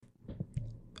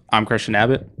I'm Christian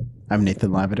Abbott. I'm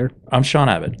Nathan Lavender. I'm Sean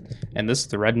Abbott. And this is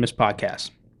the Red Mist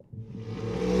Podcast.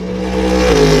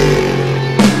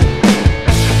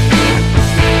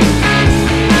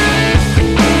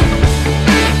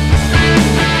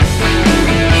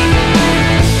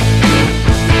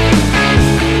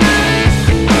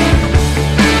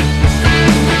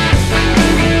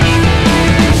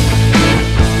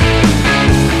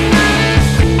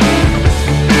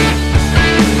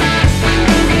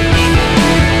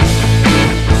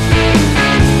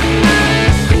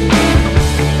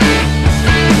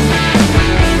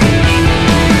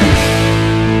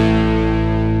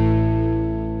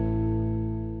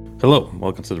 Hello,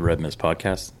 welcome to the Red Mist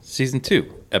Podcast, Season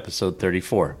 2, Episode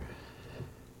 34.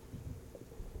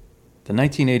 The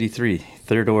 1983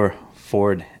 Theodore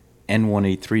Ford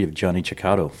N183 of Johnny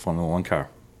Ciccato Formula One car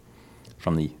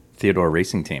from the Theodore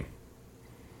Racing Team.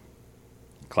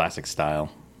 Classic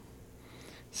style.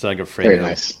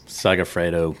 Sagafredo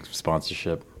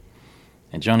sponsorship.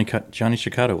 And Johnny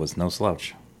Ciccato was no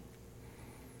slouch.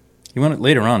 He went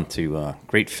later on to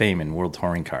great fame in world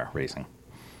touring car racing.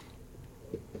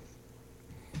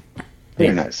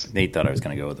 Very nice. Nate thought I was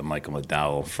going to go with the Michael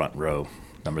McDowell front row,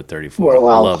 number 34.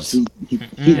 Well,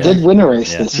 he did win a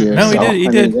race this year. No, so, he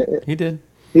did. He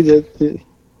did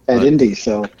at Indy.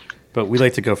 So, but we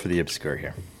like to go for the obscure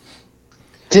here.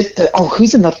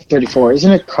 Who's in that 34?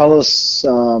 Isn't it Carlos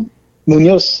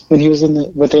Munoz when he was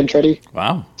with Andretti?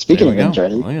 Wow. Speaking of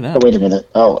Andretti, look at that. Oh, wait a minute.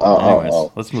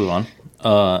 Anyways, let's move on.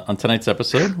 On tonight's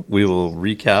episode, we will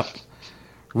recap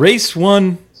race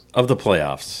 1 of the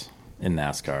playoffs in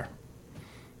NASCAR.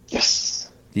 Yes.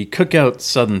 The Cookout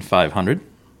Southern 500.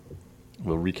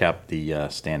 We'll recap the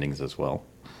standings as well.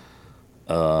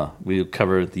 We'll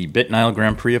cover the Bitnile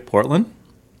Grand Prix of Portland.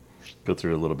 Go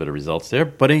through a little bit of results there.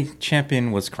 But a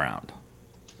champion was crowned.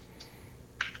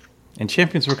 And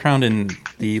champions were crowned in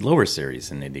the lower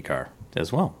series in Indycar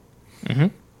as well. Mm-hmm.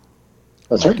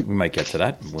 That's right. We might get to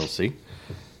that. We'll see.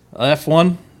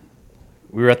 F1,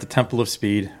 we were at the Temple of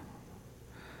Speed.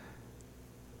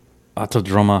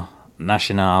 Autodromo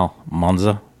Nazionale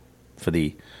Monza for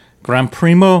the Gran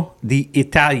Premio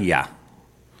d'Italia,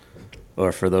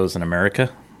 or for those in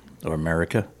America,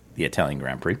 the Italian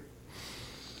Grand Prix.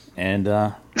 And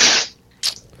nothing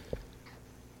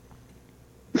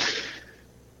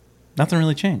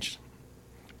really changed.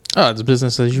 Oh, it's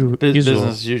business as usual. Business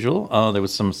as usual. There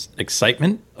was some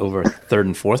excitement over third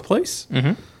and fourth place.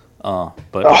 Mm-hmm.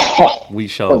 But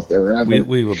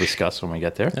we will discuss when we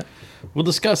get there. Yeah. We'll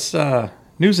discuss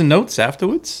news and notes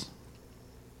afterwards.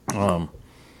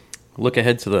 Look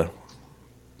ahead to the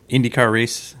IndyCar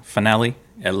race finale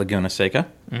at Laguna Seca.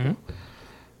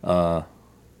 Mm-hmm.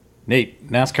 Nate,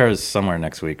 NASCAR is somewhere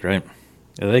next week, right?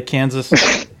 Are they Kansas?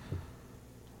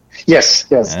 Yes.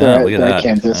 Look at that.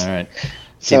 Kansas. All right.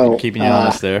 So, keeping you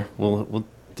honest there. We'll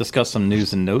discuss some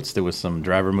news and notes. There was some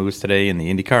driver moves today in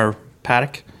the IndyCar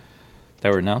paddock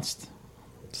that were announced.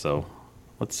 So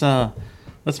let's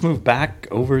move back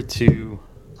over to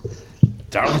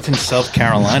Darlington, South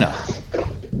Carolina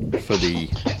for the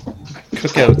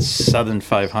Cookout Southern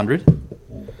 500.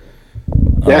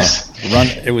 Yes.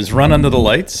 It was run under the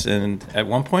lights, and at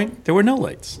one point there were no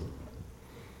lights.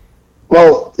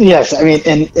 Well, yes. I mean,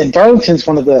 and Darlington's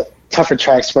one of the tougher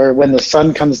tracks where when the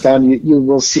sun comes down, you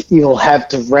will have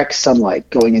direct sunlight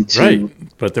going into.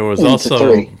 Right, but there was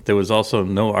also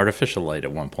no artificial light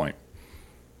at one point.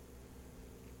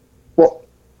 Well,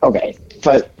 okay,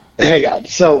 but hang on.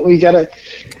 So we gotta.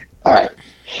 All right.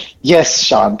 Yes,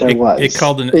 Sean, there was. It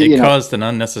caused an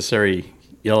unnecessary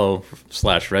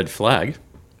yellow/red flag.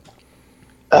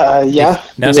 Yeah.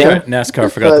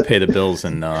 NASCAR forgot to pay the bills,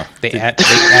 and they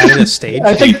added a stage.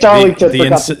 I think Darlington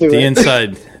forgot to do the it.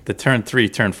 inside, the turn 3,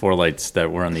 turn 4 lights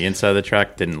that were on the inside of the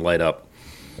track didn't light up.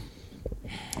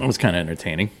 It was kind of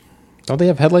entertaining. Don't they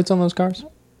have headlights on those cars?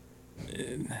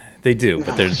 They do,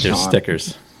 but they're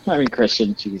stickers. I mean,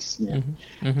 Christian, jeez. Yeah.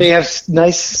 Mm-hmm. Mm-hmm. They have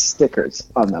nice stickers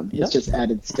on them. Yep. It's just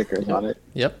added stickers on it.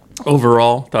 Yep.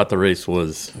 Overall, thought the race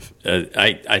was.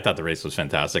 I thought the race was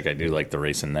fantastic. I do like the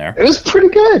race in there. It was pretty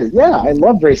good. Yeah, I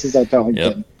love races at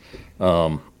Darlington.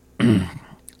 Yep.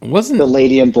 Wasn't the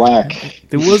lady in black?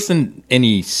 There wasn't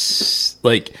any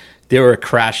there were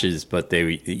crashes, but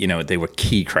they were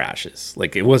key crashes.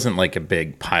 Like it wasn't like a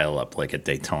big pile up like at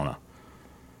Daytona.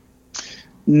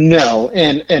 No,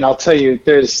 and I'll tell you,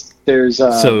 there's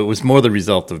so it was more the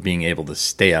result of being able to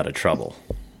stay out of trouble.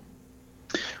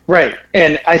 Right,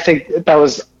 and I think that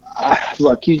was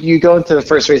look. You go into the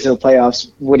first race of the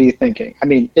playoffs. What are you thinking? I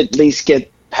mean, at least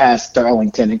get past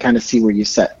Darlington and kind of see where you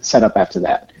set up after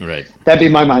that. Right. That'd be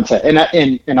my mindset.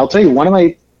 And I'll tell you, one of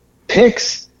my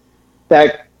picks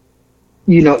that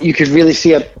you could really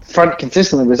see up front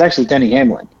consistently was actually Denny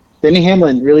Hamlin. Denny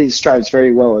Hamlin really strives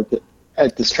very well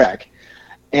at this track,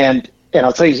 and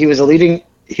I'll tell you, he was leading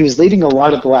a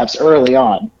lot of the laps early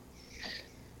on,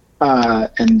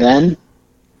 and then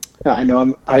I know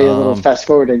I'm probably a little fast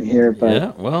forwarding here, but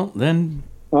yeah, then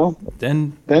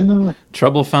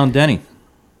trouble found Denny.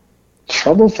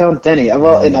 Trouble found Denny.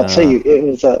 Well, and I'll tell you,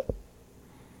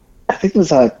 I think it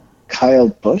was a Kyle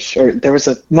Busch, or there was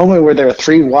a moment where they were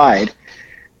 3 wide,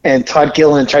 and Todd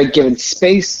Gilliland tried giving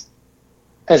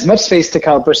as much space to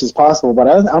Kyle Busch as possible, but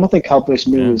I don't think Kyle Busch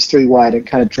knew it was 3 wide and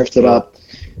kind of drifted up.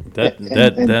 That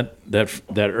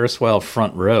erstwhile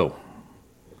front row.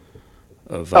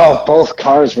 Both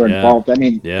cars were involved. I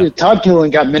mean, Todd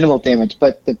Gilliland got minimal damage,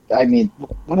 but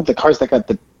one of the cars that got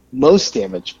the most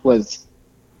damage was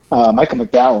Michael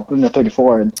McDowell in the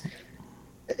 34,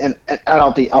 and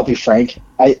I'll be frank.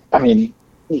 I mean,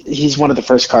 he's one of the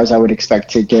first cars I would expect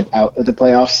to get out of the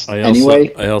playoffs.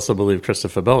 I also believe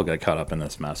Christopher Bell got caught up in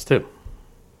this mess too.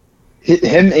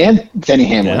 Him and Denny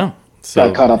Hamlin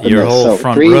got caught up in your this. Whole so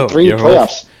front three row,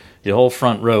 playoffs. Your whole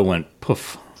front row went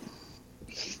poof.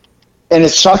 And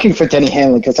it's shocking for Denny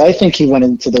Hamlin because I think he went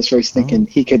into this race thinking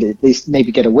he could at least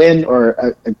maybe get a win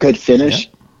or a good finish.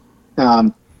 Yeah.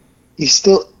 He's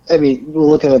still. I mean, we'll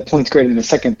look at the points grid in a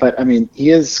second, but I mean, he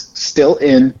is still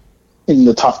in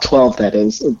the top 12. That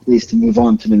is, at least to move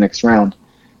on to the next round.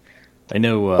 I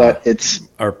know. But it's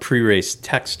our pre-race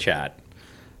text chat.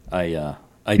 I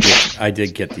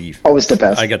did get always the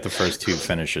best. I got the first 2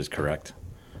 finishes correct.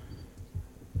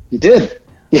 You did.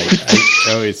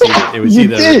 It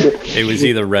was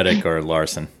either Reddick or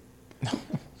Larson.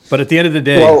 But at the end of the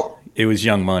day, it was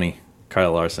Young Money,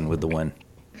 Kyle Larson with the win.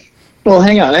 Well,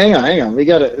 hang on. We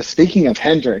got to. Speaking of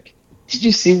Hendrick, did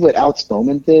you see what Alex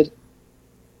Bowman did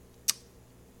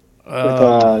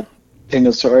with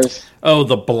Dinosaurs? Oh,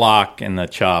 the block and the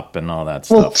chop and all that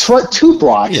stuff. Well, 2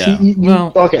 blocks. Yeah.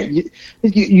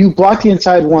 You blocked the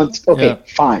inside once. Okay,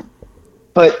 fine.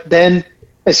 But then,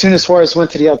 as soon as Suarez went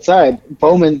to the outside,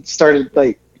 Bowman started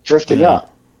drifting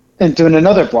up and doing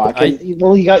another block. You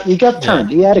got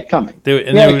turned. You had it coming.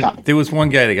 There was one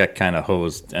guy that got kind of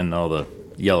hosed and all the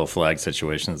yellow flag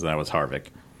situations, and that was Harvick.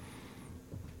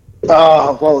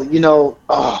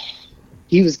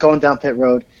 He was going down pit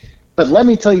road. But let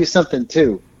me tell you something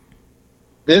too.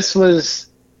 This was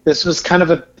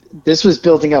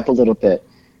building up a little bit.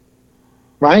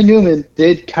 Ryan Newman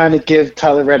did kind of give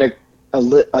Tyler Reddick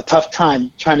a tough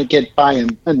time trying to get by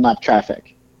him in lap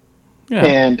traffic. Yeah.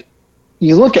 And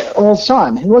you look at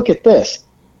this.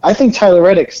 I think Tyler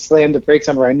Reddick slammed the brakes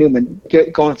on Ryan Newman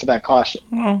going for that caution.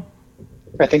 Well,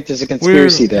 I think there's a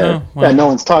conspiracy there that no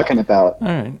one's talking about. All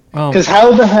right. Because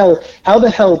how the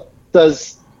hell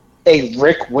does a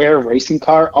Rick Ware racing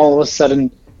car all of a sudden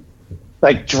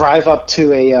drive up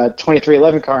to a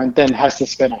 2311 car and then has to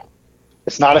spin out?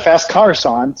 It's not a fast car,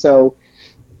 Sean. So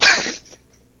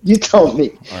you told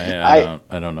me. I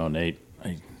don't know, Nate.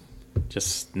 I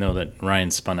just know that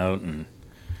Ryan spun out and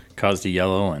caused a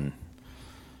yellow and.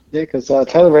 Yeah, because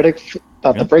Tyler Reddick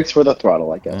thought the brakes were the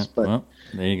throttle, I guess. But well,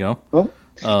 there you go. Well,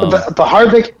 but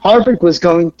Harvick was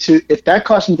going to, if that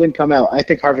caution didn't come out, I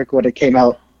think Harvick would have came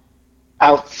out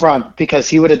front because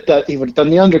he would have done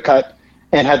the undercut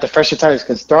and had the fresher tires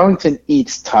because Darlington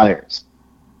eats tires.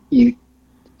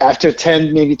 After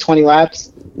 10, maybe 20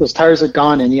 laps, those tires are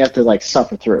gone and you have to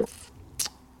suffer through.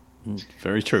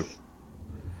 Very true.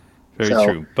 Very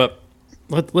true. But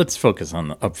let's focus on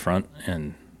the upfront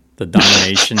and the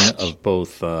domination of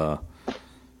both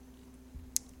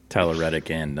Tyler Reddick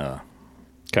and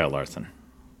Kyle Larson.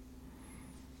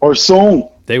 Or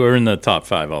so. They were in the top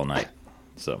 5 all night.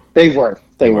 So they were.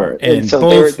 And so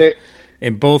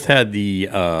both had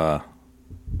the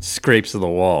scrapes of the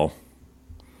wall.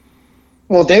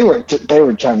 Well, they were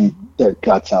trying their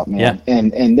guts out, man. Yeah.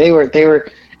 And they were,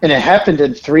 and it happened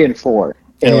in 3 and 4.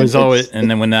 And it was always, and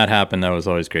then when that happened, that was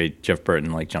always great. Jeff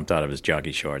Burton jumped out of his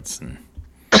jockey shorts and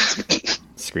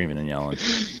screaming and yelling.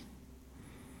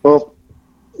 Well,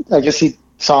 I guess he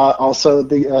saw also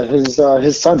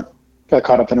his son got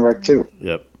caught up in a wreck too.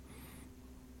 Yep.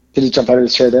 Did he jump out of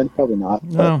his chair then? Probably not.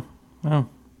 No.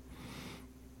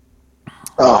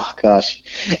 Oh gosh.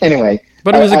 Anyway,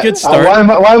 but it was a good start.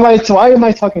 Why am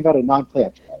I talking about a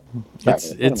non-playoff driver?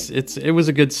 It was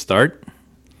a good start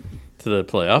to the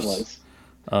playoffs.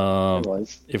 It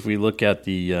was. If we look at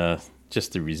the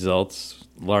just the results,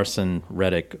 Larson,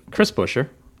 Reddick, Chris Buescher,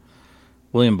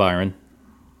 William Byron,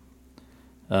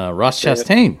 Ross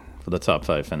Chastain for the top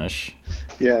 5 finish.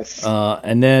 Yes.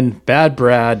 And then Bad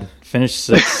Brad finished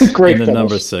 6th in the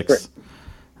number 6. Great.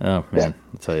 Oh man,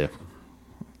 I'll tell you.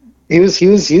 He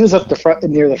was up the front,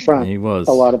 near the front. He was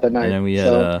a lot of the night. And then we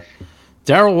had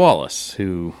Darrell Wallace,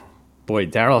 who, boy,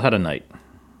 Darrell had a night.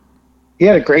 He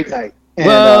had a great night. And,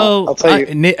 well, I'll tell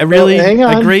you, really, hang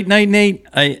on. a great night, Nate.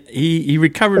 He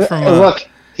recovered from. Look,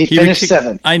 he finished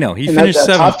seventh. I know he and finished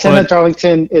seventh. Top 10 at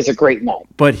Darlington is a great night.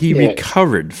 But he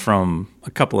recovered from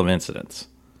a couple of incidents.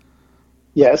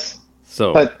 Yes.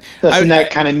 So, but doesn't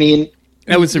that kind of mean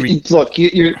that was look?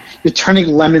 You're turning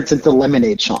lemons into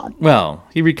lemonade, Sean. Well,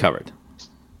 he recovered.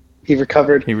 He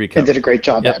recovered. And did a great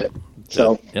job at it.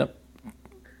 So. Yep.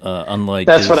 Unlike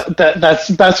that's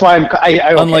why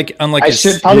I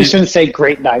shouldn't say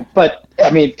great night, but I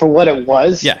mean for what it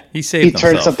was. Yeah, he turned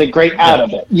himself. something great out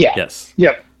of it. Yeah. Yes.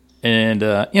 Yep. And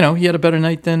he had a better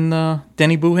night than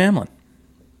Denny Boo Hamlin.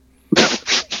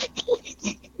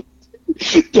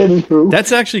 Denny Boo.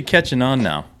 That's actually catching on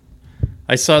now.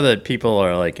 I saw that people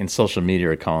are like in social media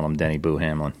are calling him Denny Boo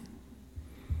Hamlin.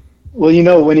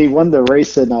 Well, when he won the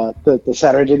race in the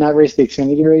Saturday night race, the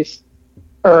Xfinity race,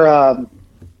 or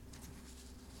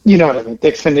you know what I mean,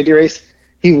 the Xfinity race,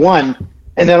 he won,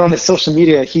 and then on his social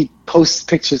media, he posts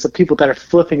pictures of people that are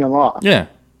flipping him off. Yeah,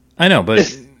 I know, but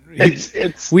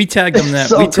we tagged him that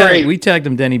so we tagged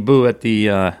him Denny Boo at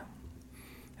the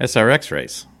SRX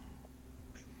race.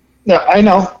 No, I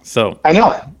know. So I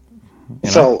know.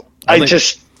 So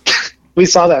we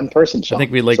saw that in person, Sean. I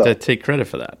think we'd like to take credit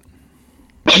for that.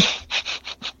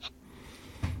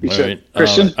 You should. Right.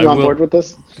 Christian, you on board with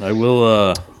this? I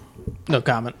will. No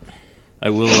comment. I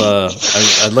will.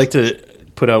 I'd like to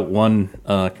put out one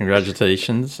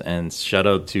congratulations and shout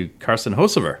out to Carson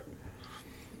Hosever,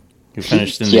 who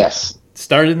finished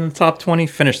started in the top 20,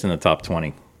 finished in the top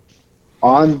 20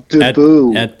 on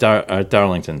debut at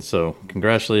Darlington. So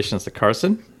congratulations to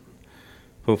Carson.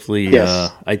 Hopefully,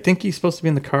 I think he's supposed to be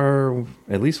in the car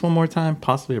at least one more time,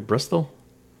 possibly at Bristol.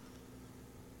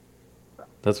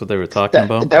 That's what they were talking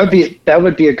about. That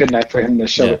would be a good night for him to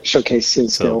showcase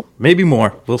his skill. Maybe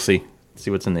more. We'll see. See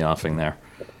what's in the offing there.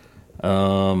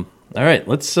 All right,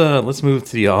 let's move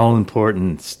to the all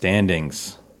important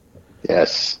standings.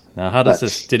 Yes. Now, how does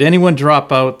this? Did anyone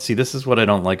drop out? See, this is what I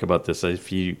don't like about this.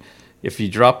 If you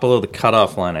drop below the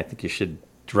cutoff line, I think you should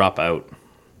drop out.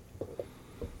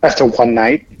 After one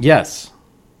night? Yes.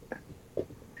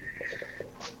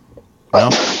 No.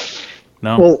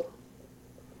 Well,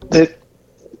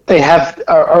 they have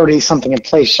already something in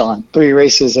place, Sean. 3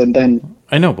 races, and then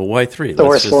I know, but why 3?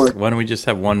 Why don't we just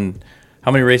have one?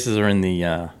 How many races are in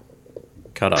the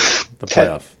cutoff? The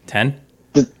playoff? 10.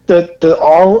 The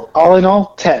all in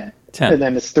all 10. 10, and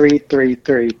then it's 3, 3,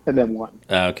 3, and then 1.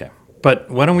 Okay, but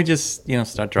why don't we just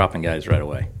start dropping guys right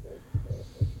away?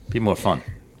 Be more fun.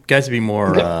 Guys would be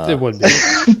more. It would be.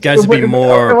 Guys would be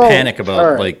more panic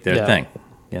about like their thing.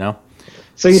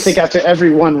 So you think after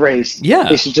every one race,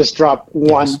 they should just drop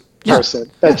one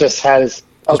person that just has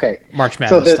March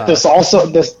Madness. So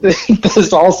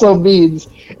this also means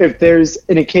if there's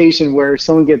an occasion where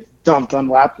someone gets dumped on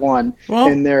lap 1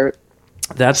 and their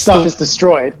stuff is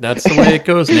destroyed. That's the way it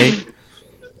goes, Nate.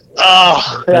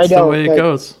 That's the way it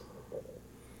goes.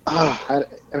 I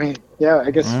mean,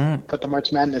 I guess put the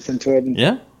March Madness into it and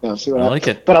see what happens. Like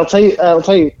it. But I'll tell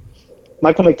you,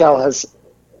 Michael McDowell has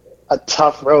a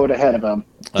tough road ahead of him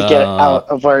to get out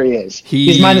of where he is.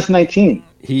 He's minus 19.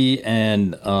 He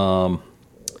and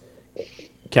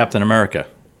Captain America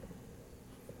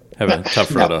have a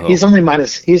tough road to hoe. He's only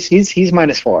minus. He's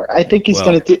minus 4. I think he's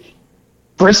going to do.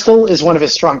 Bristol is one of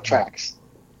his strong tracks.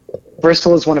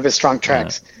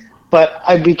 But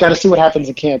we got to see what happens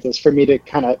in Kansas for me to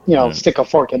kind of stick a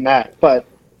fork in that. But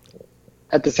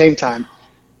at the same time,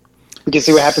 we can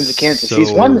see what happens in Kansas.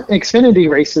 He's won Xfinity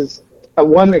races.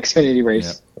 One Xfinity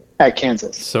race at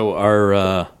Kansas. So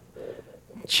our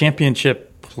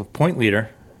championship point leader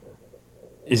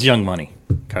is Young Money,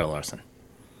 Kyle Larson.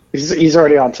 He's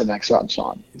already on to the next round,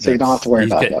 Sean. So you don't have to worry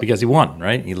about that. Because he won,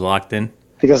 right? He locked in.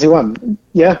 Because he won.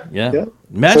 Yeah.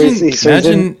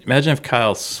 Imagine if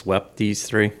Kyle swept these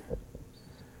 3.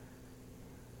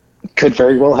 Could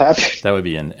very well happen. That would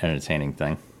be an entertaining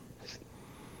thing.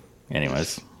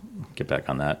 Anyways, get back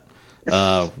on that.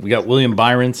 We got William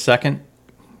Byron second,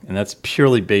 and that's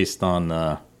purely based on,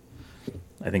 I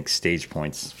think, stage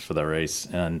points for the race.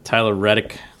 And Tyler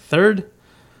Reddick third,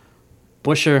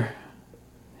 Buescher,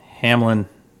 Hamlin,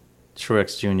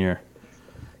 Truex Jr.,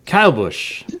 Kyle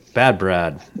Busch, Bad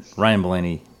Brad, Ryan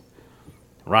Blaney,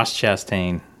 Ross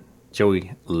Chastain,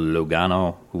 Joey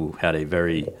Logano, who had a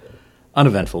very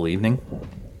uneventful evening,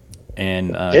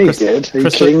 and he did. Are you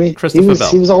kidding me? Christopher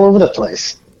Bell. He was all over the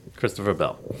place. Christopher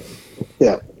Bell.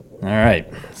 Yeah. All right.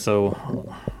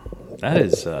 So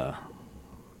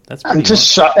that That's I'm just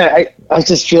shocked. I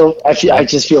just feel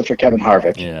for Kevin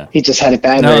Harvick. Yeah. He just had a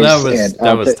bad No, race.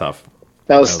 that was tough.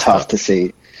 That was tough to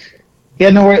see.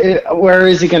 Yeah, no, where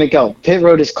is he going to go? Pit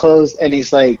road is closed, and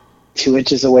he's like 2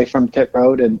 inches away from pit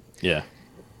road, and yeah.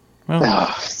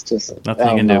 Well, it's just nothing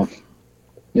you can do.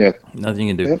 Yeah. Nothing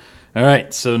you can do. Yep. All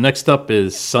right, so next up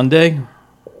is Sunday,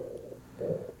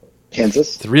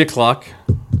 Kansas. 3:00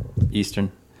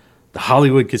 Eastern, the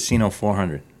Hollywood Casino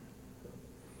 400.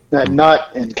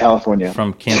 Not in California.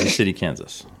 From Kansas City,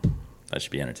 Kansas. That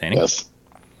should be entertaining. Yes.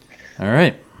 All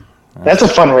right. That's a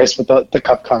fun race with the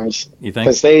Cup cars. You think?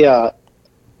 Because they,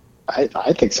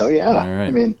 I think so, yeah. All right.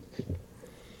 I mean,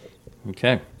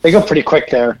 okay. they go pretty quick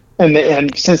there.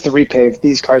 And since the repave,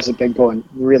 these cars have been going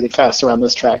really fast around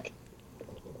this track.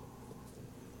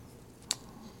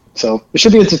 So it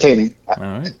should be entertaining. All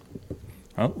right.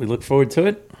 Well, we look forward to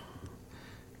it.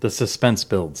 The suspense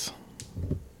builds.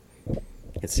 You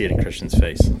can see it in Christian's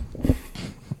face.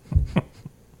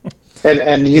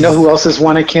 And you know who else has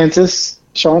won at Kansas,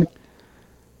 Sean?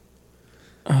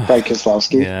 By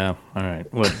Keselowski. Yeah. All right.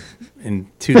 What, in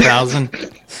 2000?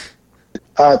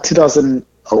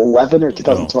 2011 or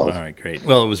 2012. Oh, all right, great.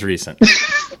 Well, it was recent.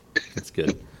 That's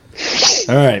good.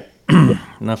 All right.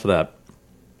 Enough of that.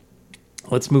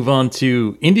 Let's move on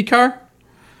to IndyCar,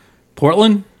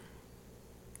 Portland,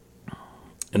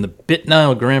 and the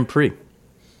Bitnile Grand Prix.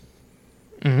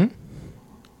 Mm-hmm.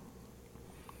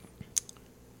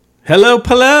 Hello,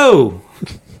 Palou.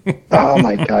 Oh,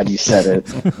 my God, you said it.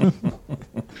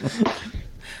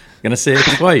 Gonna say it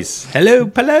twice. Hello,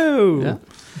 Palou. Yeah.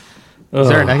 Is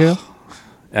there an echo?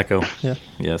 Echo. Yeah.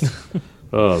 Yes.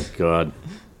 Oh, God.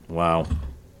 Wow.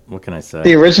 What can I say?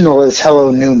 The original is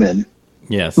Hello Newman.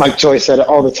 Yes. Mike Joyce said it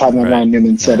all the time, and Right. Ryan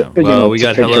Newman said Yeah. it. But, Well, we to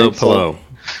got figure Hello, it, so- Palou.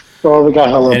 Well, we got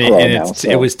Hello And, Palou now.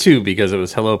 it was two, because it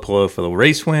was Hello Palou for the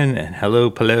race win and Hello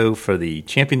Palou for the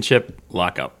championship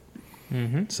lockup.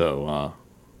 Mm-hmm. So,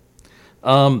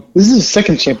 This is his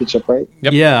second championship, right?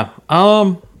 Yep. yeah.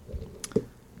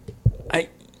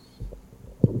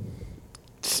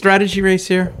 Strategy race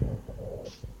here.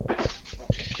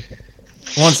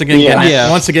 Once again,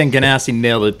 Ganassi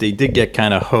nailed it. They did get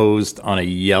kind of hosed on a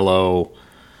yellow.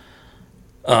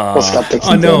 Scott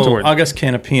Dixon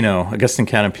Augustin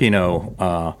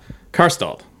Canapino car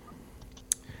stalled.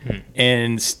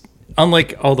 And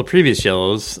unlike all the previous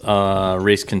yellows,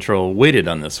 race control waited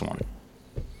on this one.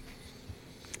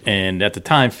 And at the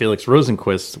time, Felix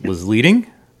Rosenquist was leading.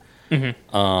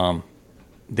 Mm-hmm.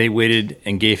 They waited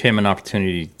and gave him an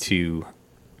opportunity to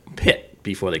pit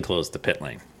before they closed the pit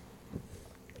lane.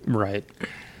 Right.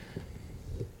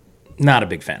 Not a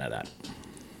big fan of that.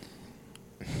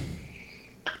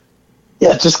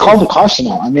 Yeah, just call the caution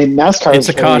out. I mean, NASCAR. It's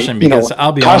a caution because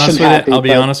I'll be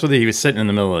honest with you. He was sitting in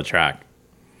the middle of the track.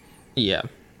 Yeah.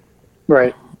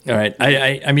 Right. All right.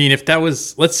 I mean, if that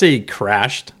was, let's say, he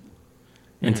crashed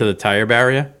into the tire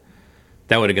barrier,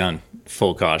 that would have gone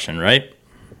full caution, right?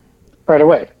 Right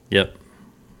away. Yep.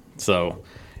 So,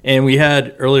 and we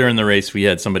had earlier in the race, we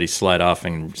had somebody slide off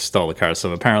and stall the car.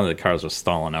 So apparently the cars were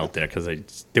stalling out there because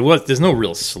there's no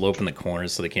real slope in the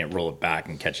corners, so they can't roll it back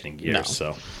and catch it in gear. No.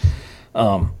 So,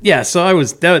 so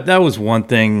that was one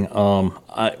thing.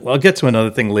 I'll get to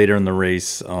another thing later in the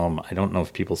race. I don't know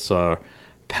if people saw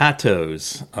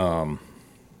Pato's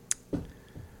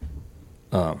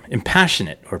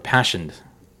impassioned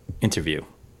interview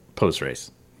post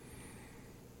race.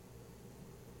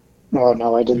 Oh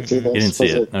no, I didn't see this. You didn't see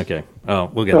it? Okay.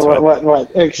 Oh, we'll get to what, it. What? We'll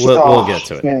get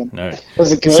to it. Man. All right.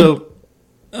 Was it good? So,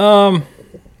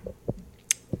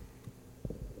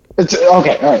 it's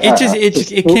okay. All right.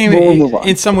 it came we'll move on.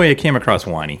 in some way. It came across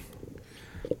whiny.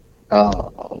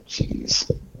 Oh,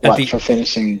 jeez. At the- For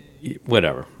finishing?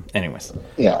 Whatever. Anyways.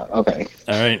 Yeah. Okay.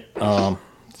 All right. To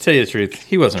tell you the truth,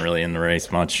 he wasn't really in the race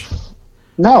much.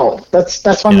 No, that's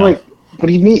why I'm Yeah. like, what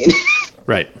do you mean?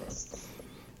 Right.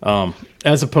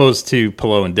 As opposed to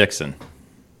Palou and Dixon.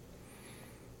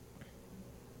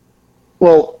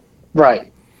 Well,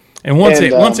 right. And once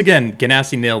again,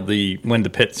 Ganassi nailed the win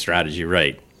the pit strategy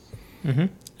right. Mm-hmm.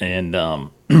 And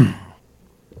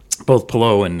both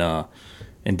Palou and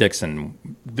Dixon,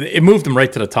 it moved them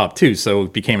right to the top too. So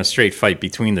it became a straight fight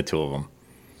between the two of them,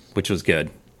 which was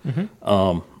good.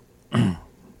 Mm-hmm.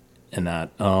 And that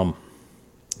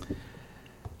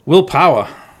Will Power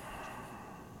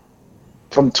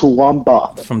From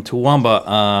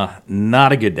Toowoomba,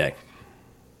 not a good day.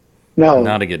 No.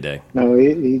 Not a good day. No,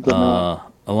 he did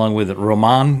not. Along with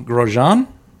Romain Grosjean.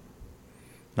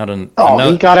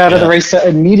 He got out of the race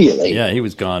immediately. Yeah, he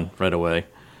was gone right away.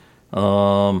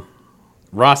 Rossi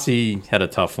had a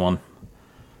tough one.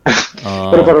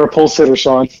 What about our pole sitter,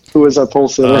 Sean? Who is our pole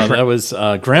sitter? That was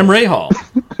Graham Rahal.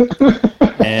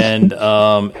 And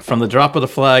from the drop of the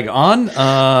flag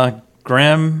on,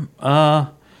 Graham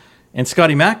and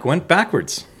Scotty Mack went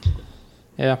backwards.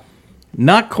 Yeah.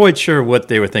 Not quite sure what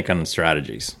they were thinking on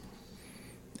strategies.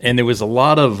 And there was a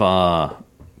lot of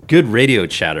good radio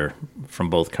chatter from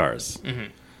both cars.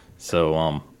 Mm-hmm.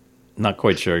 So not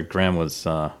quite sure. Graham was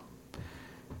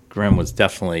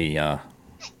definitely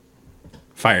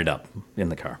fired up in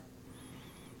the car.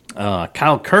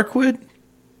 Kyle Kirkwood, a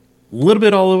little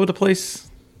bit all over the place.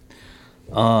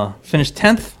 Finished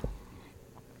 10th.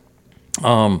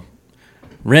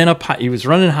 Ran up high. He was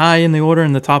running high in the order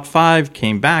in the top 5.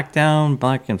 Came back down,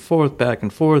 back and forth.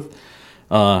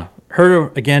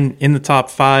 Hurt again in the top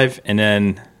 5, and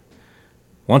then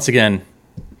once again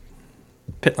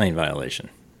pit lane violation.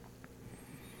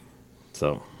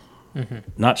 So,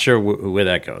 not sure where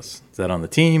that goes. Is that on the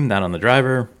team? That on the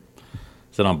driver?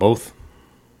 Is it on both?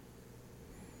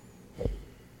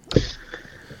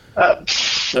 I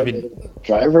mean,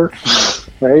 driver,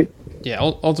 right? yeah,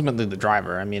 ultimately the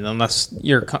driver. I mean, unless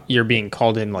you're being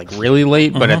called in like really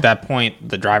late, but at that point,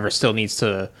 the driver still needs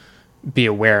to be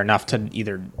aware enough to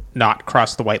either not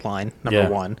cross the white line, number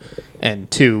one, and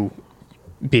 2,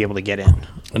 be able to get in.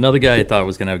 Another guy I thought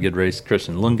was going to have a good race,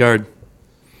 Christian Lundgaard,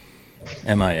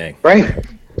 MIA. Right.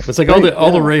 It's like all the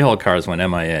Rahal cars went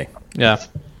MIA. Yeah.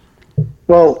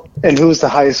 Well, and who's the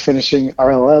highest finishing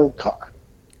RLL car?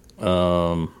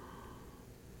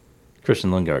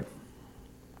 Christian Lundgaard.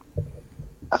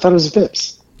 I thought it was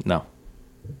Vips. No.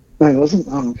 No, it wasn't?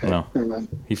 Oh, okay. No. Never mind.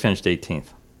 He finished 18th.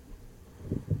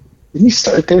 Didn't he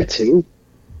start there, too?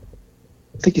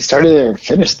 I think he started there and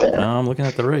finished there. No, I'm looking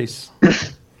at the race.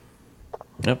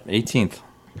 Yep, 18th.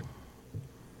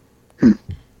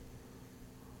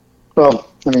 Well,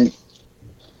 I mean,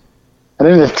 I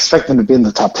didn't expect him to be in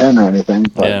the top 10 or anything.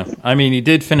 But Yeah, I mean, he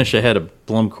did finish ahead of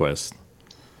Blomqvist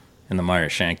in the Meyer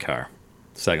Shank car,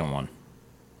 second one.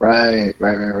 Right.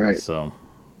 So,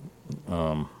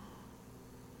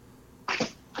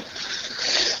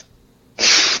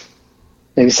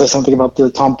 Maybe it says something about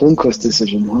the Tom Blomqvist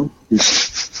decision,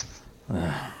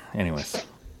 huh? anyways.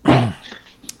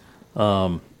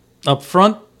 Up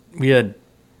front, we had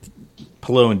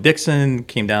Palou and Dixon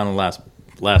came down in the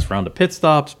last round of pit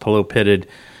stops. Palou pitted,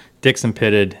 Dixon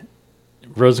pitted,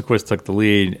 Rosenquist took the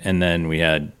lead, and then we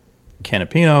had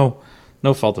Canapino,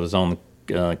 no fault of his own,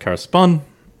 car spun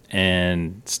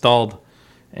and stalled,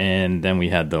 and then we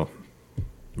had the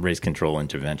race control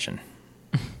intervention.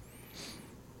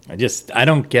 I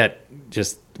don't get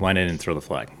just why they didn't throw the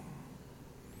flag.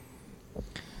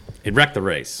 It wrecked the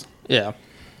race. Yeah.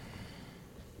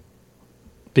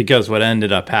 Because what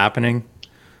ended up happening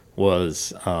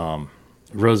was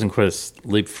Rosenquist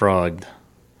leapfrogged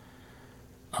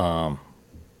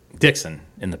Dixon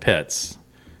in the pits,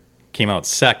 came out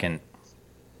second,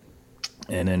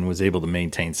 and then was able to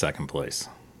maintain second place.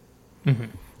 Mm-hmm.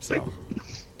 So,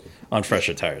 on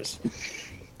fresher tires.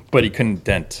 But he couldn't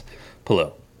dent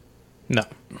Palou. No.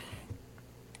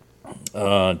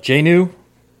 J-New,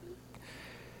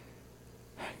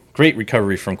 great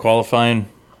recovery from qualifying.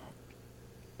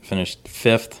 Finished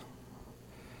 5th.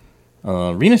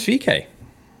 Rinus VeeKay.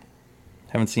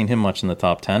 Haven't seen him much in the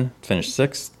top 10. Finished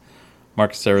 6th.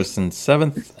 Marcus Saracen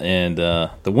 7th. And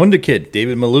the Wonder Kid,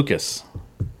 David Malukas,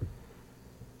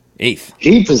 8th.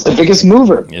 He was the biggest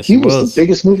mover. Yes, he was the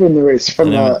biggest mover in the race from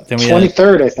then we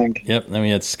 23rd, I think. Yep. Then we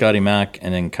had Scotty Mack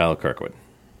and then Kyle Kirkwood.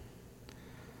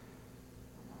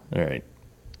 All right.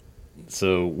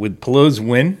 So with Palou's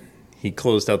win, he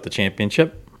closed out the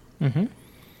championship. Mm-hmm.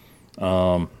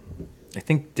 I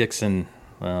think Dixon,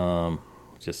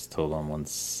 just hold on one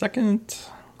second.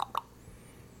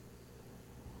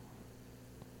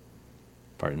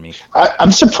 Pardon me.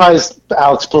 I'm surprised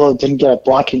Alex Palou didn't get a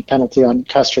blocking penalty on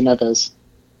Castro Neves.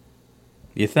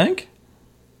 You think?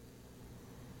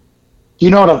 You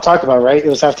know what I'm talking about, right? It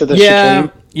was after the chicane.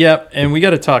 Yeah, and we got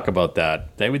to talk about that.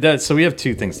 So we have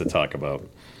 2 things to talk about.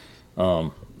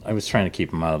 I was trying to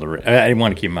keep him out of the race. I didn't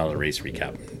want to keep him out of the race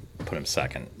recap. Put him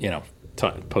second,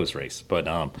 post race.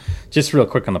 But just real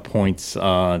quick on the points,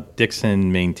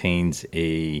 Dixon maintains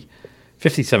a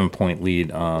 57-point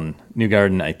lead on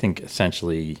Newgarden. I think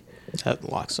essentially That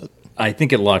locks it. I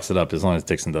think it locks it up as long as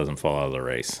Dixon doesn't fall out of the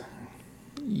race.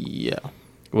 Yeah.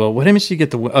 Well, what image did you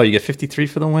get the win? Oh, you get 53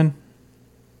 for the win?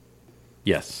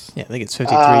 Yes. Yeah, I think it's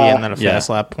 53 and then a fast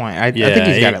yeah. lap point. I think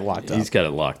he's got it locked up. He's got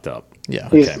it locked up. Yeah.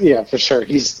 Yeah, for sure.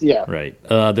 Right.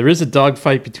 There is a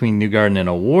dogfight between Newgarden and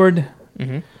Award.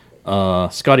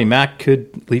 Mm-hmm. Scotty Mack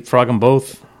could leapfrog them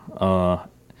both.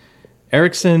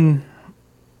 Ericsson,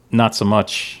 not so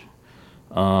much.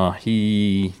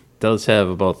 He does have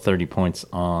about 30 points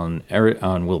on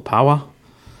Will Power.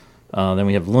 Then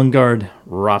we have Lundgaard,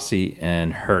 Rossi,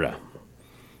 and Herta.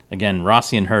 Again,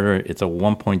 Rossi and Herta, it's a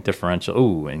 1-point differential.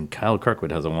 Oh, and Kyle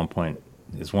Kirkwood has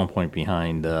is 1 point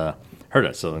behind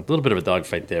Herta. So a little bit of a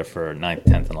dogfight there for 9th,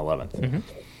 10th, and 11th. Mm-hmm.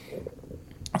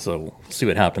 So we'll see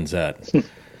what happens at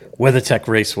WeatherTech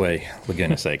Raceway,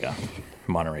 Laguna Seca,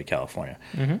 Monterey, California.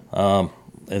 Mm-hmm.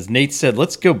 As Nate said,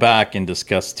 let's go back and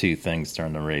discuss two things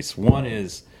during the race. One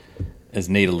is, as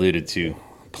Nate alluded to,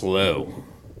 Palou.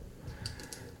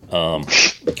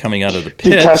 Coming out of the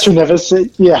pits.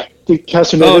 Did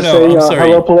Castroneves say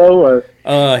hello, Palou?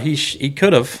 Or? He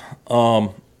could have.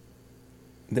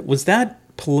 Was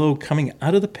that Palou coming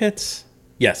out of the pits?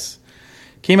 Yes.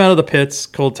 Came out of the pits,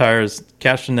 cold tires.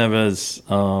 Castroneves.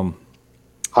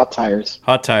 Hot tires.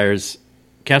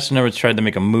 Castroneves tried to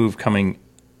make a move coming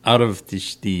out of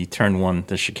the turn one,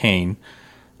 the chicane,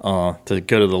 to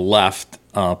go to the left.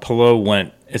 Palou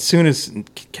went. As soon as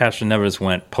Castroneves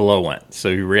went, Palou went. So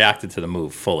he reacted to the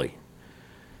move fully.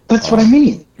 That's what I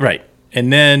mean. Right.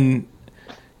 And then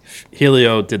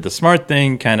Helio did the smart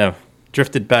thing, kind of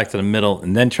drifted back to the middle,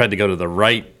 and then tried to go to the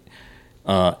right.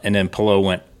 And then Palou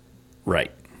went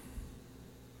right.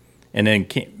 And then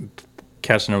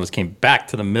Castroneves came back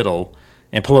to the middle,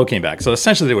 and Palou came back. So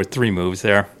essentially there were three moves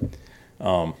there.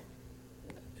 And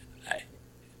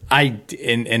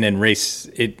then race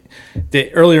it.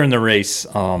 Earlier in the race,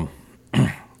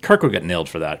 Kirkwood got nailed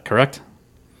for that. Correct?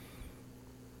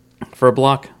 For a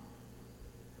block.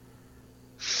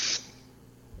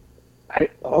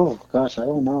 Oh gosh, I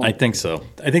don't know. I think so.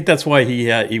 I think that's why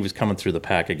he was coming through the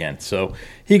pack again. So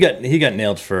he got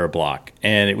nailed for a block,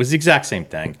 and it was the exact same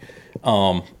thing.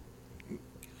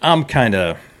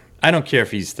 I don't care if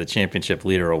he's the championship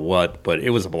leader or what, but it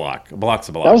was a block. A block's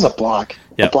a block. That was a block.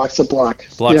 Yeah. A block's a block.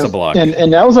 Block's a block.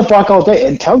 And that was a block all day.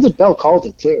 And Townsend Bell called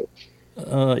it too.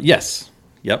 Yes.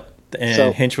 Yep.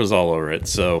 And Hinch was all over it.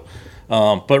 So,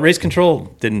 but race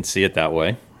control didn't see it that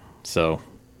way. So.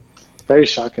 Very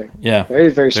shocking. Yeah. Very,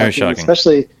 very shocking.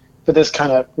 Especially for this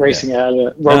kind of racing at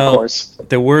a road course.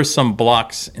 There were some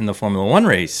blocks in the Formula One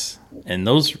race, and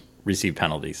those received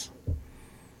penalties.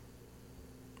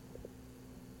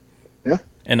 Yeah.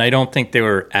 And I don't think they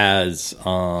were as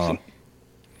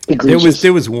egregious.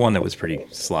 There was one that was pretty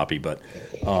sloppy, but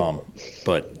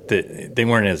they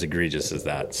weren't as egregious as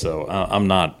that. So I'm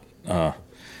not. That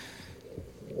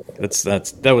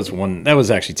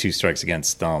was actually 2 strikes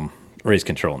against race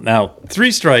control. Now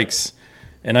 3 strikes,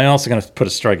 and I also going to put a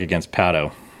strike against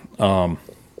Pato.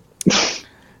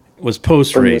 Was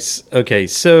post race. Okay,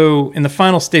 so in the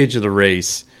final stage of the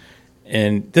race,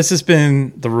 and this has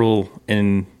been the rule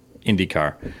in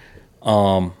IndyCar.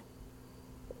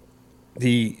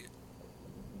 The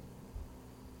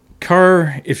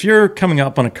car, if you're coming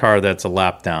up on a car that's a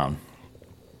lap down,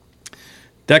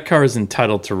 that car is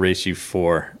entitled to race you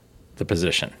for the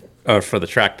position, or for the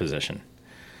track position,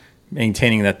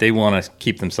 maintaining that they want to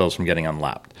keep themselves from getting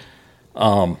unlapped.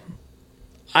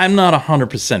 I'm not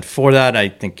 100% for that. I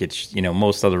think it's,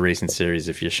 most other racing series,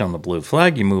 if you're shown the blue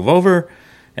flag, you move over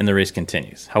and the race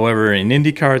continues. However, in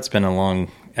IndyCar, it's been a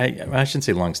long, I shouldn't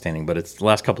say long-standing, but it's the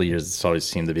last couple of years, it's always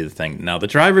seemed to be the thing. Now, the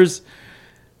drivers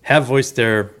have voiced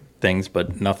their things,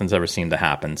 but nothing's ever seemed to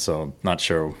happen, so not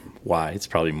sure why. It's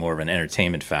probably more of an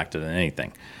entertainment factor than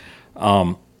anything.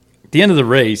 At the end of the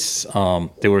race,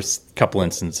 there were a couple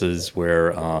instances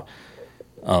where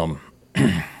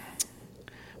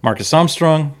Marcus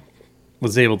Armstrong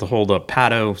was able to hold up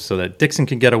Pato so that Dixon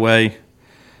could get away.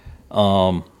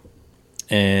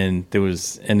 And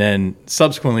then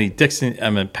subsequently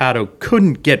Pato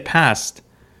couldn't get past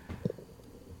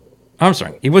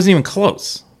Armstrong. He wasn't even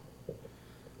close.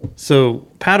 So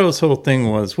Pato's whole thing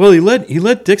was, well, he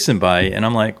let Dixon by, and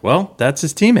I'm like, well, that's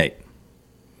his teammate.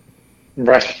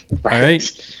 Right. All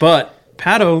right. But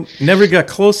Pato never got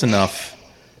close enough.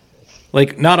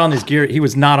 Like, not on his gear. He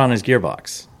was not on his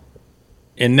gearbox.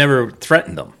 And never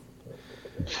threatened them.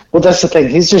 Well, that's the thing.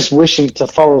 He's just wishing to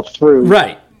follow through.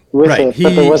 Right. With it,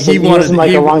 but he wasn't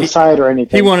like alongside or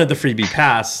anything. He wanted the freebie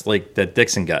pass like that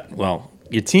Dixon got. Well,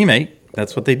 your teammate,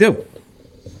 that's what they do.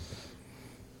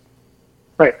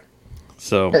 Right.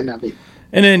 So, and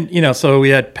then, so we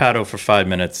had Pato for 5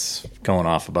 minutes going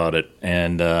off about it.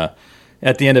 And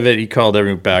at the end of it, he called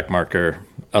every back marker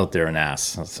out there an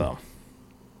ass. So.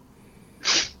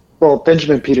 Well,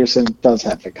 Benjamin Peterson does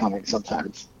have it coming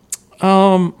sometimes.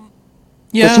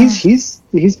 Yeah, he's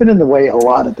been in the way a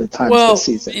lot of the times this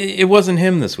season. It wasn't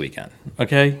him this weekend.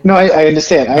 Okay. No, I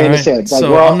understand. I understand. Like,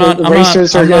 so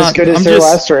racers are as good as their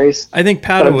last race. I think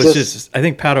Pato was just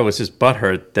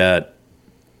butthurt that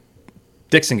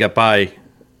Dixon got by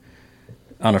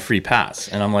on a free pass.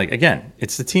 And I'm like, again,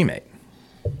 it's the teammate.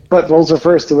 But roles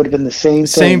reversed, it would have been the same thing.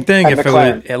 Same thing. If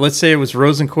McLaren. it was, let's say it was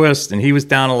Rosenquist and he was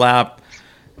down a lap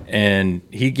and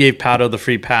he gave Pato the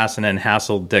free pass and then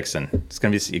hassled Dixon. It's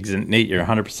going to be Nate. You're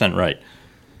 100% right.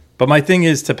 But my thing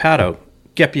is to Pato,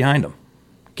 get behind him,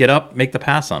 get up, make the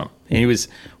pass on him. And he was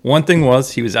low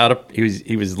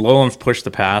and pushed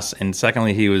the pass, and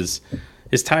secondly he was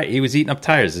eating up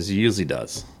tires as he usually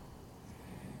does.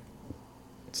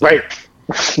 So, right.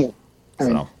 I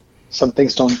mean, some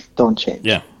things don't change.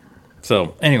 Yeah.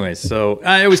 So, anyways,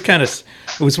 it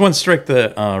was one strike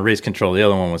to race control. The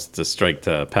other one was to strike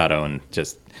to Pato, and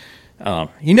just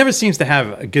he never seems to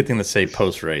have a good thing to say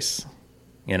post race.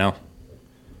 You know.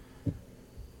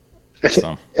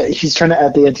 So. He's trying to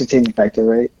add the entertainment factor,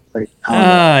 right? Like,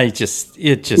 you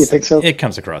think so? It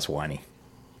comes across whiny.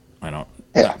 I don't.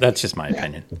 Yeah. That's just my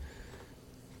opinion.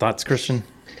 Thoughts, Christian?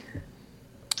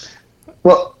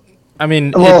 Well, I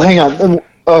mean, hang on.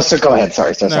 Oh, so go ahead.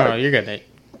 Sorry. No, you're good, Nate.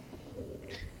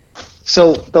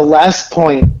 So the last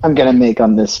point I'm going to make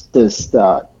on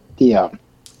the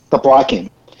blocking,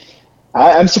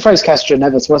 I'm surprised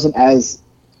Castroneves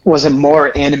wasn't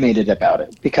more animated about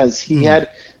it, because there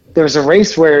was a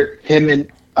race where him and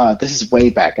this is way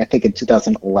back, I think in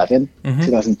 2011,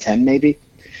 2010 maybe,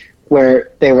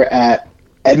 where they were at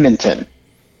Edmonton.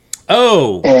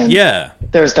 Oh, and yeah.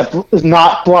 There's the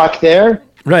not block there.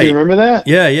 Right. Do you remember that?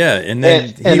 Yeah. And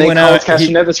then they called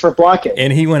Castroneves for blocking.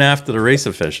 And he went after the race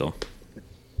official.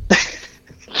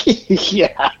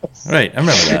 Yeah. Right, I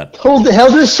remember that. Held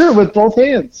his shirt with both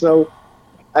hands. So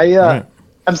I'm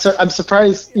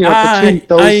surprised, between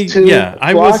those two blocks.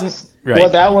 I wasn't right. Well,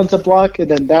 that one's a block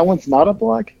and then that one's not a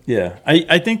block. Yeah.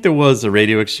 I think there was a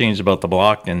radio exchange about the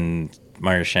block, and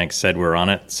Meyer Shank said we're on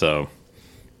it, so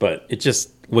but it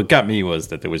just what got me was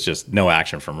that there was just no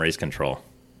action from race control.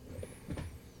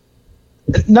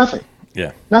 Nothing.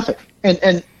 Yeah. Nothing.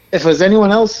 And if it was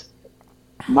anyone else,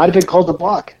 might have been called a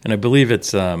block. And I believe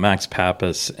it's Max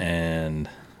Pappas and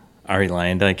Ari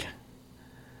Leyendyk.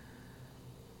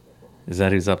 Is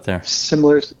that who's up there?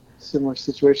 Similar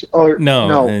situation. Oh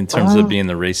no, in terms of being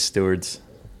the race stewards.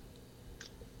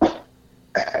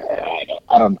 I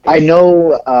don't. I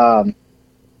know.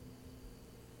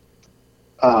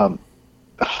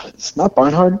 It's not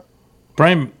Barnhard.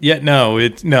 Brian,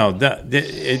 it's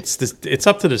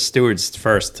up to the stewards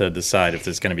first to decide if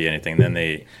there's going to be anything. Then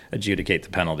they adjudicate the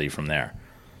penalty from there.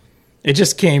 It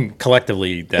just came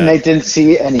collectively that and they didn't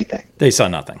see anything. They saw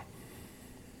nothing.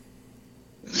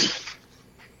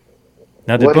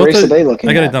 Now, what race are they looking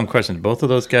at? I got a dumb question. Did both of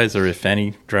those guys, or if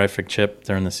any, drive for Chip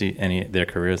during any of their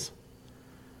careers?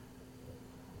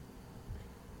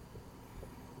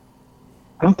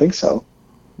 I don't think so.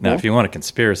 Now, if you want a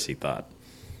conspiracy thought.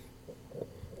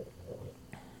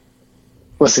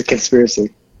 What's the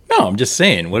conspiracy? No, I'm just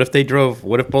saying. What if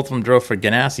both of them drove for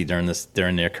Ganassi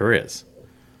during their careers?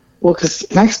 Well,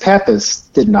 because Max Pappas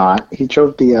did not. He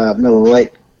drove the Miller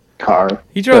Lite car.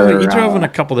 He drove in a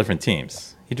couple different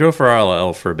teams. He drove for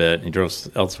RLL for a bit, and he drove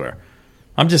elsewhere.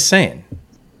 I'm just saying.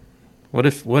 What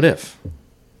if?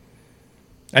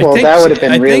 That would have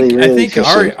been really I think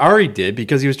fishy. Ari did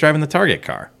because he was driving the Target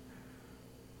car.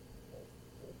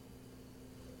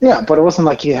 Yeah, but it wasn't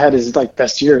like he had his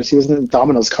best years. He was in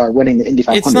Domino's car winning the Indy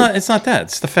 500. It's not that.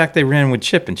 It's the fact they ran with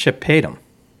Chip and Chip paid him.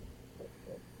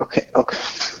 Okay.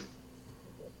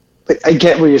 But I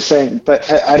get what you're saying, but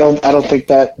I don't think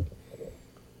that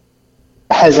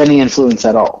has any influence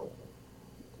at all.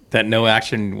 That no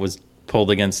action was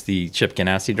pulled against the Chip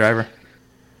Ganassi driver?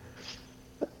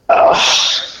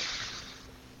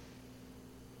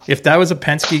 If that was a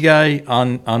Penske guy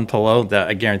on Palou, that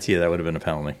I guarantee you that would have been a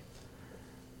penalty.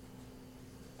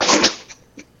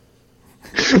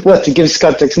 What, to give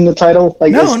Scott Dixon the title?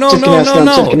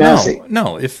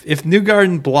 No. If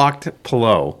Newgarden blocked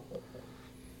Palou,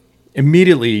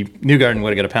 immediately Newgarden would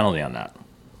have got a penalty on that.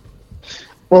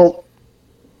 Well,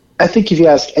 I think if you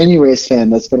ask any race fan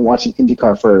that's been watching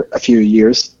IndyCar for a few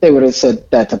years, they would have said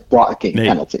that's a blocking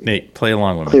penalty. Nate, play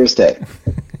along with me. Clear as day.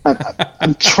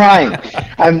 I'm trying.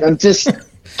 I'm just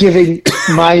giving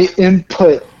my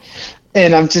input,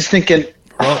 and I'm just thinking.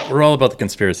 We're all about the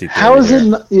conspiracy theory. How is it?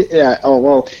 Yeah. Oh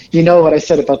well, you know what I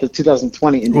said about the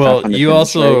 2020 Indy 500. Well, you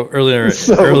also right? earlier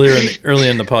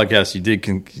in the podcast you did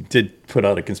put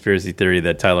out a conspiracy theory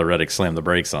that Tyler Reddick slammed the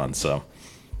brakes on. So.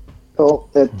 Oh,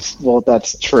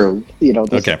 that's true.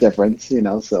 There's a difference.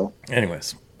 So.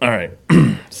 Anyways, all right.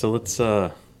 So let's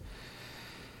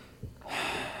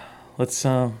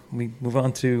we move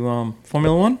on to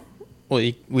Formula One.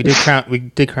 Well, we did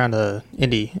crown the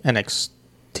Indy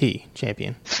NXT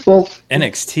champion. Well,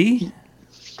 NXT?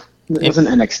 It wasn't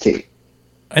NXT.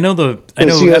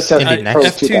 USF Indy Pro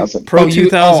Next. 2000. Pro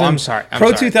 2000. I'm sorry.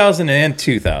 Pro 2000 and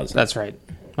 2000. That's right.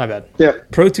 My bad. Yeah.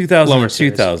 Pro 2000 Lower and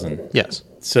series. 2000. Yes.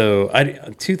 So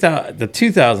the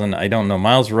 2000, I don't know.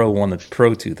 Miles Rowe won the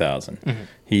Pro 2000.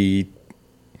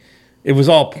 It was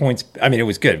all points. I mean, it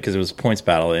was good because it was a points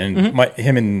battle, and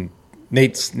him and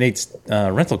Nate's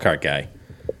rental car guy,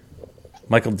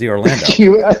 Michael D'Orlando.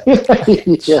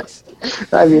 Yes.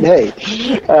 I mean, hey,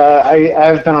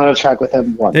 I've been on a track with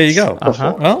him once. There you go.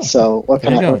 Uh-huh. Well, So what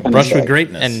can I brush say? with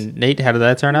greatness. And Nate, how did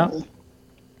that turn out?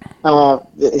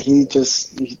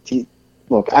 He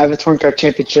look. I have a touring car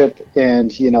championship,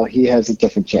 and he has a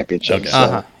different championship. Okay.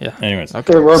 So. Yeah. Anyways, We're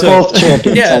both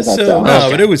champions. yeah. how's that So sound?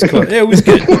 no, but it was cool. It was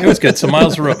good. It was good. So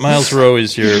Miles Rowe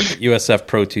is your USF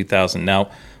Pro 2000. Now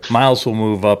Miles will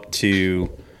move up to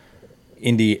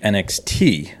Indy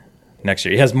NXT next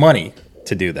year. He has money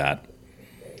to do that.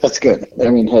 That's good. I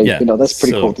mean, hey, Yeah. that's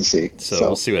pretty So- cool to see. So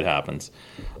we'll see what happens.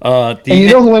 And you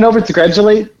know who went over to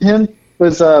congratulate him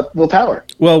was Will Power.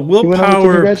 Well, went over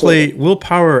to congratulate him. Will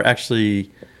Power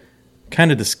actually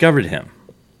kind of discovered him.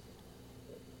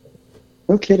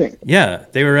 No kidding. Yeah,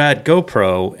 they were at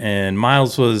GoPro, and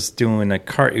Miles was doing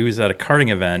he was at a karting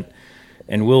event,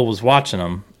 and Will was watching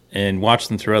him and watched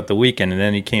them throughout the weekend, and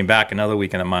then he came back another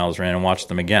weekend that Miles ran and watched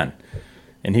them again.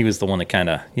 And he was the one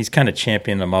that he's kind of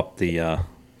championed them up the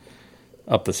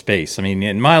space. I mean,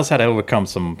 and Miles had to overcome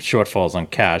some shortfalls on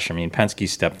cash. I mean, Penske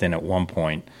stepped in at one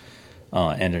point.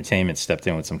 Entertainment stepped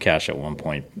in with some cash at one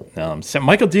point. So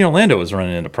Michael D'Orlando was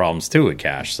running into problems too with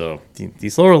cash. So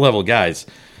these lower level guys,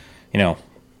 I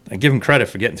give them credit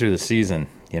for getting through the season.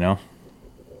 They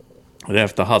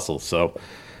have to hustle. So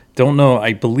don't know.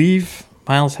 I believe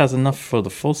Miles has enough for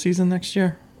the full season next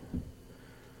year.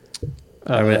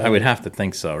 I would have to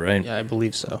think so, right? Yeah, I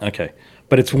believe so. Okay,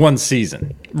 but it's one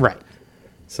season, Right.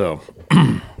 so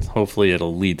hopefully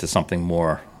it'll lead to something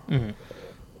more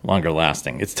longer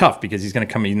lasting. It's tough because he's going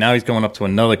to come. Now he's going up to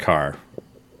another car.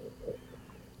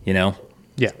 Yeah.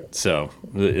 So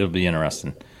it'll be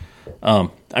interesting. I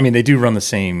mean, they do run the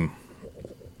same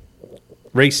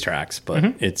racetracks, but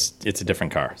it's a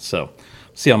different car. So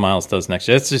see how Miles does next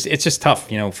year. It's just tough,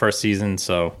 first season.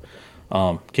 So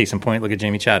case in point, look at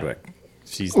Jamie Chadwick.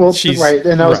 She's right,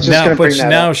 and I was just going to bring that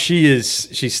now up.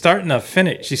 she's starting to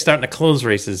finish. She's starting to close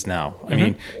races now. I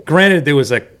mean, granted, there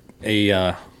was a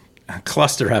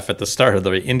cluster F at the start of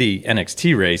the Indy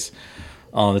NXT race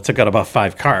that took out about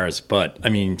 5 cars, but I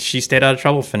mean, she stayed out of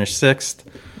trouble, finished 6th.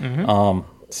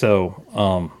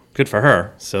 So good for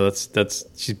her. So that's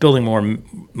she's building more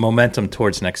momentum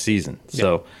towards next season.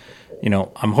 So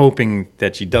I'm hoping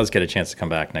that she does get a chance to come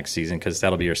back next season because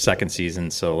that'll be her second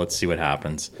season. So let's see what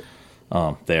happens.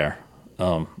 There.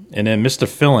 And then Mr.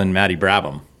 Fill-in, Matty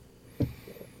Brabham.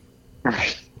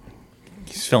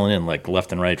 He's filling in like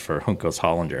left and right for Hunkos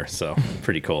Hollinger, so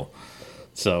pretty cool.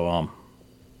 So,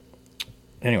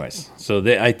 anyways, so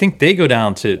I think they go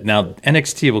down to now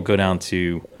NXT will go down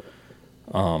to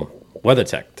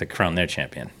WeatherTech to crown their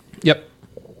champion. Yep.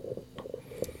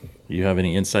 You have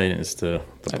any insight as to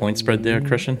the point spread there,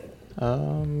 Christian?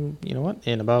 You know what?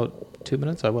 In about 2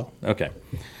 minutes, I will. Okay.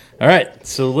 All right,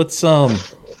 so let's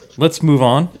move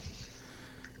on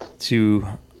to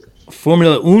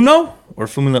Formula Uno or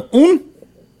Formula Un.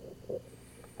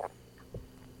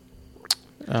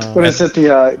 What is it?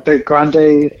 The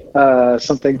Grande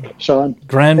something, Sean?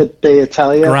 Gran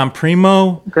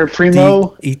Primo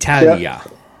d'Italia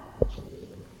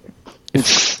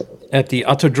at the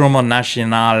Autodromo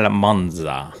Nazionale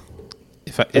Monza.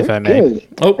 If I may. Good.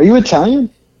 Oh. Are you Italian?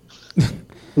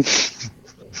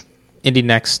 Indy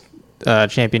Next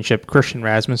Championship, Christian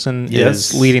Rasmussen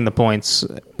Yes. is leading the points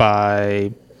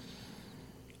by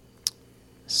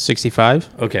 65.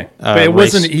 Okay, but it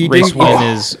wasn't.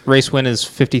 Race win is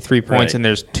 53 points, Right. and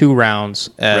there's 2 rounds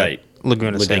at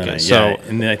Laguna Seca. yeah. So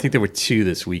And then I think there were 2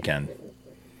 this weekend.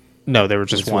 no, there were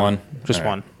just Just one. one? Just All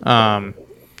one. right.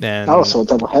 And So a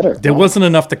doubleheader. There wasn't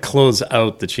enough to close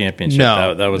out the championship.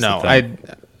 no, that was no. the thing.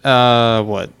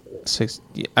 What 6?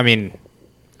 I mean,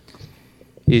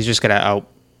 he's just gonna out.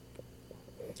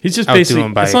 He's just outdo basically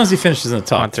him by as long as he finishes in the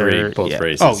top 3 both yeah.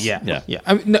 races. Oh yeah.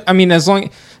 I mean, as long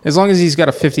as he's got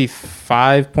a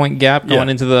 55-point gap going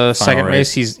into the second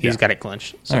race, he's got it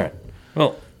clinched. So. All right.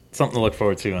 Well, something to look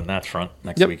forward to on that front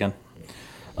next Yep. weekend.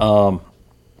 All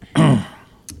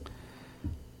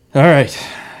right.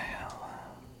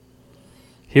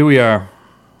 Here we are,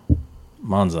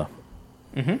 Monza.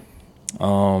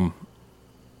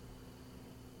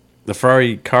 The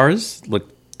Ferrari cars look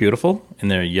beautiful in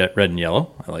their red and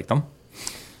yellow. I like them.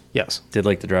 Yes. Did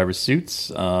like the drivers' suits.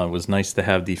 It was nice to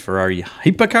have the Ferrari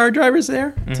hypercar drivers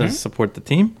there to support the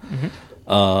team.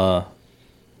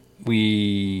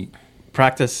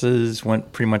 practices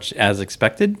went pretty much as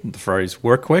expected. The Ferraris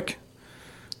were quick.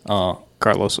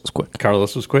 Carlos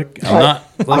was quick. I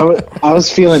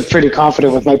was feeling pretty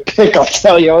confident with my pick. I'll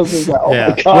tell you. I was just like, oh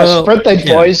my gosh, birthday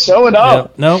boys showing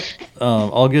up. Yeah, nope,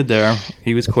 all good there.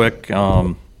 He was quick.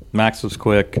 Max was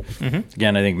quick. Mm-hmm.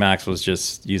 Again, I think Max was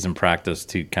just using practice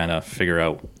to kind of figure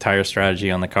out tire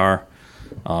strategy on the car,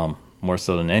 more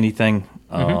so than anything.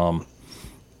 The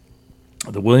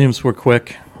Williams were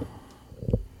quick.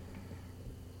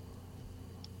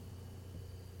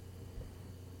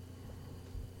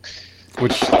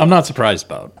 Which I'm not surprised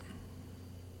about.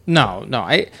 No.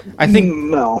 I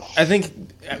think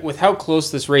with how close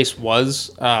this race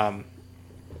was,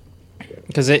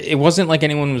 because it wasn't like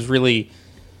anyone was really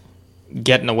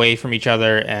getting away from each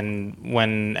other, and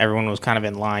when everyone was kind of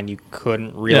in line, you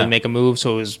couldn't really make a move.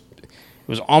 So it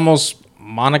was almost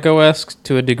Monaco-esque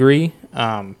to a degree.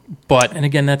 But and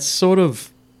again, that's sort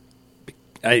of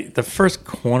the first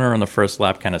corner on the first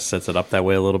lap kind of sets it up that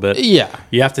way a little bit. Yeah,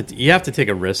 you have to take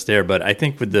a risk there. But I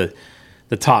think with the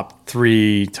top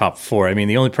three, top four, I mean,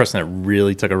 the only person that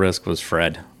really took a risk was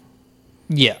Fred.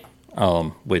 Yeah,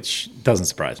 which doesn't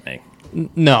surprise me.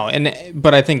 No,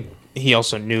 but I think he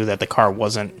also knew that the car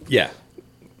wasn't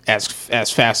as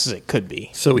fast as it could be.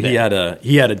 So he had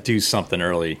to do something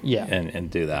early,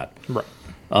 and do that, right?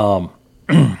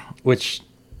 Which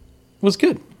was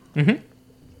good. Mm-hmm.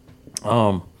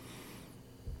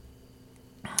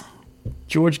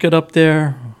 George got up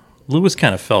there. Lewis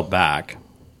kind of fell back.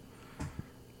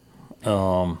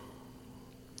 And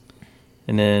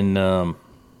then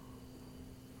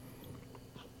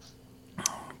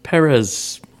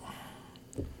Perez.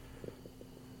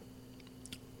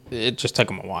 It just took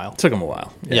him a while.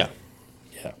 Yeah.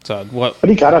 So but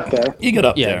he got up there.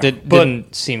 there.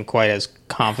 Didn't seem quite as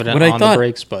confident on the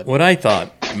brakes. But what I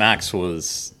thought Max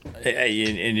was,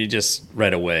 and you just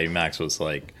right away, Max was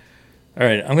like, all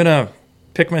right, I'm going to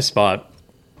pick my spot.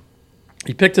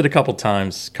 He picked it a couple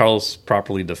times. Carlos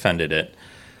properly defended it.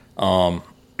 And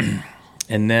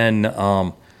then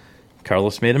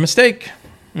Carlos made a mistake.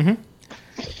 Mm-hmm.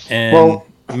 And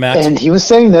Max, and he was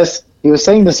saying this. He was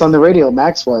saying this on the radio.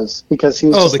 Max was, because he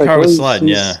was. Oh, the car was sliding.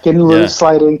 Yeah, getting loose,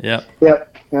 sliding. Yeah.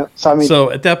 Yep. So I mean,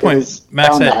 at that point,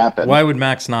 Max had, why would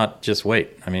Max not just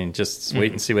wait? I mean, just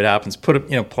wait and see what happens.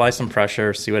 Apply some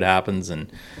pressure, see what happens,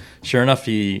 and sure enough,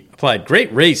 he applied.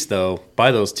 Great race though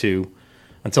by those two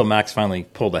until Max finally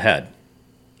pulled ahead.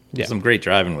 Yeah, some great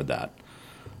driving with that.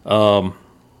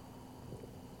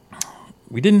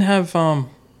 We didn't have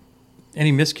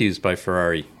any miscues by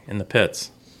Ferrari in the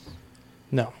pits.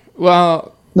 No.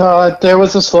 Well, no, there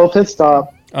was a slow pit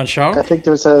stop on Charles. I think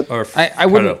there was a. Or I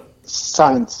wouldn't.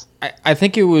 Signs. I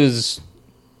think it was.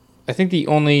 I think the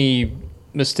only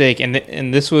mistake, and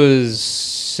this was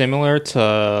similar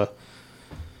to.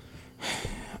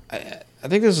 I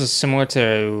think this was similar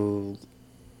to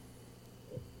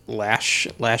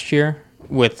last year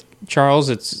with Charles.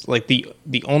 It's like the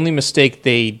only mistake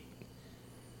they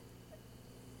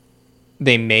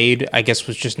made, I guess,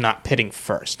 was just not pitting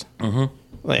first. Mm-hmm.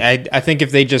 Like I think if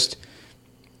they just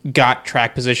got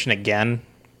track position again,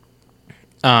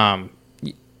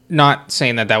 not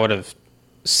saying that would have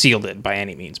sealed it by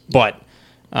any means, but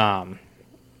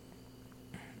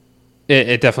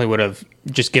it definitely would have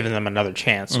just given them another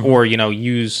chance. Mm-hmm. Or you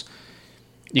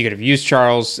could have used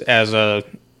Charles as a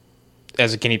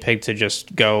guinea pig to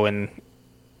just go and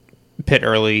pit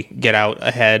early, get out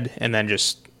ahead, and then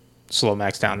just slow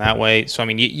Max down that way. So I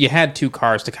mean, you had two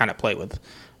cars to kind of play with.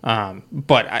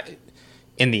 But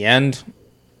in the end,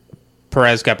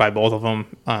 Perez got by both of them.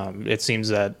 It seems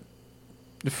that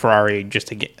Ferrari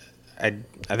I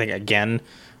think again,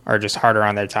 are just harder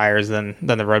on their tires than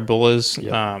the Red Bull is.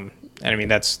 Yep. And I mean,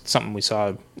 that's something we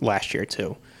saw last year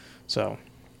too. So,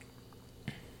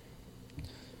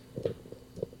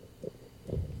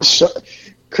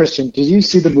 Christian, did you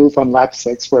see the move on lap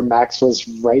 6 where Max was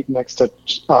right next to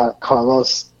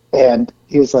Carlos, and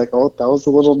he was like, "Oh, that was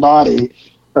a little naughty."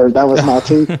 Or that was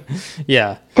naughty.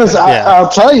 Yeah. Because I'll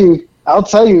tell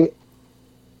you,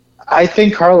 I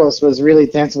think Carlos was really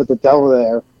dancing with the devil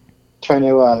there, trying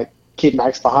to keep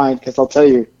Max behind. Because I'll tell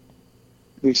you,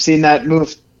 we've seen that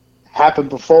move happen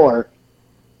before,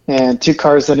 and two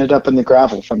cars ended up in the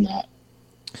gravel from that.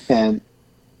 And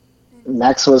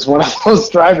Max was one of those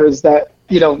drivers that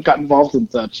got involved in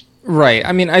such. Right.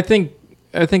 I mean, I think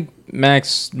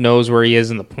Max knows where he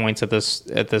is in the points at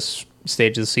this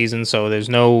stage of the season, so there's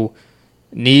no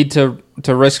need to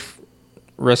risk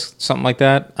something like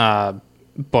that.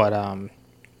 But I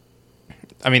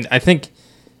mean, I think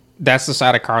that's the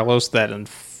side of Carlos that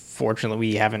unfortunately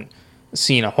we haven't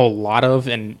seen a whole lot of,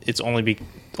 and it's only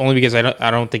because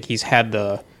I don't think he's had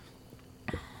the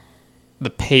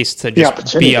pace to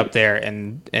just be up there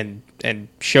and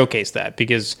showcase that,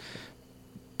 because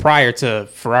prior to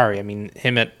Ferrari, I mean,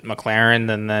 him at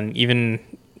McLaren and then even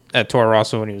at Toro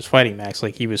Rosso when he was fighting Max,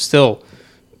 like he was still.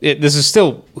 This is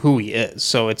still who he is.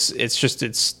 So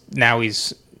it's now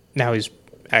he's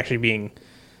actually being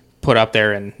put up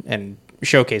there and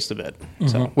showcased a bit.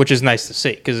 So which is nice to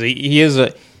see, because he is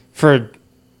for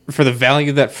the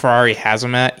value that Ferrari has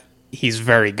him at, he's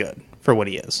very good for what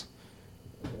he is.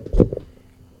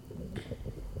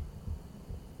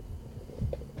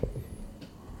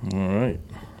 All right.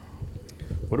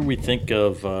 What do we think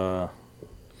of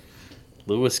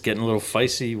Lewis getting a little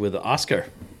feisty with Oscar?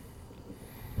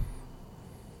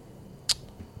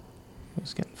 I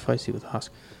was getting feisty with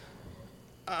Oscar.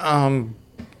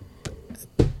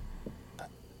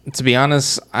 To be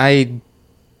honest, I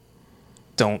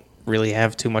don't really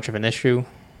have too much of an issue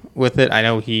with it. I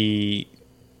know he...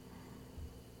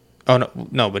 Oh,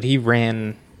 no, but he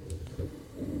ran...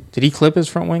 Did he clip his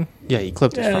front wing? Yeah, he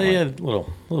clipped his front wing. Yeah, a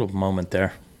little moment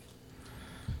there.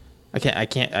 I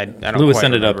don't Lewis quite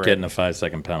ended up remember getting a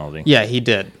 5-second penalty. Yeah, he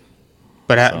did.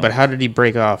 But how did he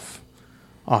break off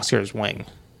Oscar's wing?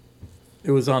 It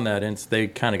was on that instance. They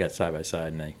kind of got side by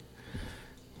side, and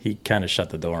he kind of shut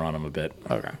the door on him a bit.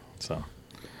 Okay. So,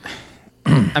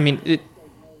 I mean,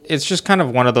 it's just kind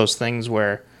of one of those things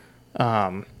where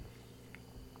the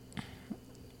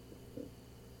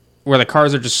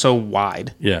cars are just so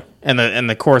wide. Yeah. And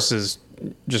the course is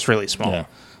just really small. Yeah.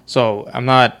 So I'm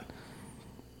not...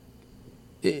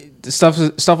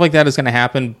 Stuff like that is going to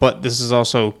happen, but this is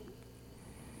also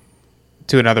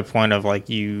to another point of like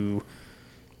you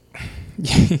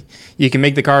can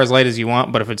make the car as light as you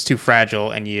want, but if it's too fragile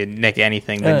and you nick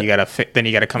anything, then you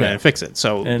gotta come in and fix it.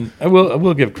 So, and I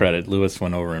will give credit. Lewis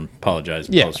went over and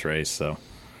apologized post race, so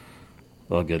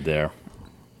all good there.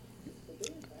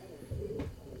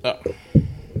 Oh,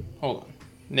 hold on,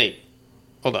 Nate,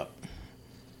 hold up.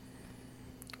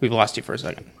 We've lost you for a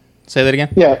second. Say that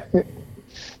again. Yeah.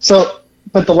 So,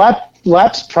 but the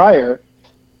laps prior,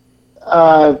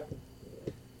 Oscar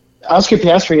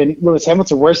Piastri and Lewis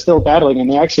Hamilton were still battling, and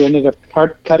they actually ended up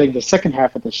cutting the second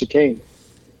half of the chicane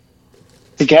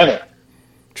together.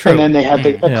 True. And then they had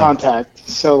the contact.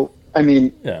 So, I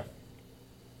mean,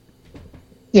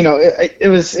 you know,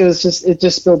 it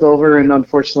just spilled over, and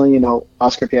unfortunately, you know,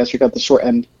 Oscar Piastri got the short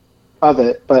end of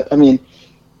it. But I mean,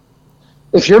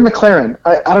 if you're McLaren,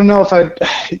 I don't know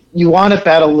if you want to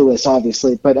battle Lewis,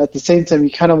 obviously, but at the same time, you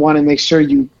kind of want to make sure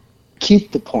you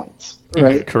keep the points,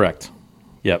 right? Correct.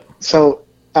 Yep. So,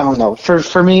 I don't know.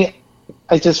 For me,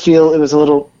 I just feel it was a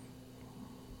little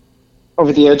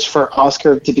over the edge for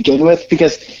Oscar to begin with,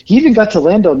 because he even got to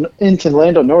Lando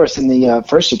Norris in the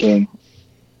first game.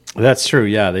 That's true,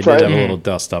 yeah. They did have a little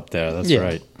dust up there. That's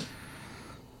right.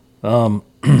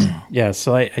 Yeah,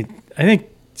 so I think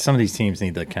some of these teams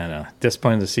need to kind of, at this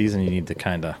point of the season, you need to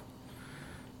kind of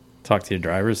talk to your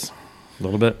drivers a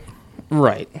little bit.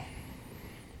 Right.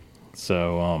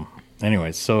 So,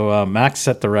 anyways, so Max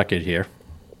set the record here.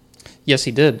 Yes,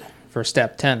 he did for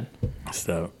VerstapTEN.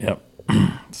 So, yep.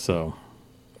 So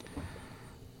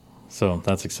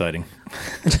that's exciting.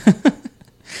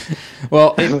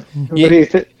 Well, What do you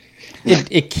think?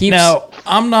 it keeps... Now,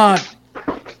 I'm not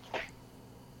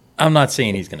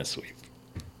saying he's going to sweep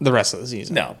the rest of the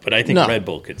season. No, but I think Red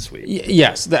Bull could sweep.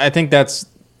 Yes, I think that's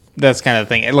kind of the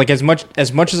thing. Like as much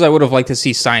as I would have liked to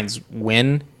see Sainz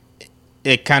win,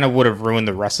 it kind of would have ruined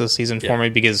the rest of the season for me,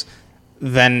 because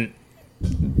then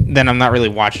I'm not really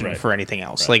watching for anything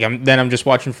else. Right. Like I'm just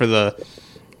watching for the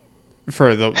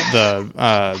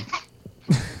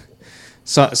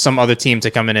some other team to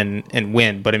come in and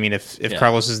win. But I mean, if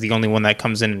Carlos is the only one that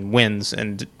comes in and wins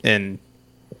and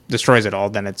destroys it all,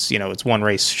 then it's one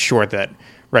race short that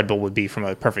Red Bull would be from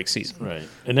a perfect season. Right.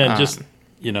 And then just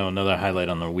another highlight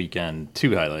on the weekend,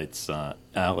 two highlights.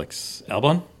 Alex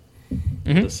Albon,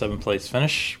 the 7th place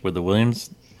finish with the Williams.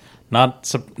 Not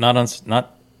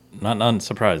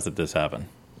unsurprised that this happened.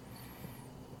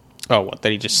 Oh, what?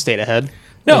 That he just stayed ahead?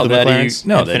 No, that he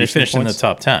finished in the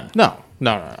top 10. No.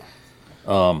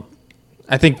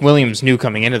 I think Williams knew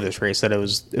coming into this race that it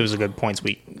was a good points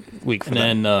week for them.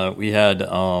 And then we had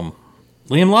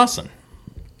Liam Lawson.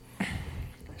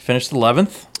 Finished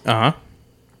 11th.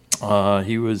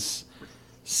 He was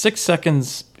 6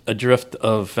 seconds adrift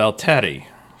of Valtteri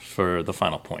for the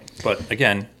final point. But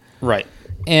again, right.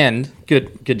 And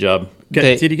good job.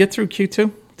 Did he get through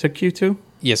Q2? To Q2?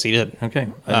 Yes, he did. Okay.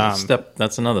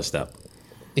 That's another step.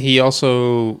 He was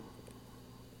also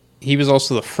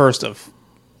the first of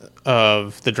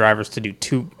the drivers to do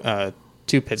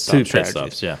pit stop Two pit strategies.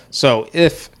 stops, yeah. So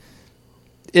if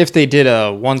they did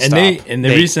a one stop, and the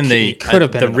reason they could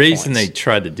have been the reason points. they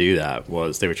tried to do that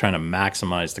was they were trying to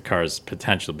maximize the car's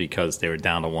potential because they were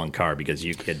down to one car because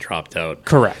you had dropped out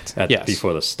correct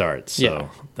before the start. So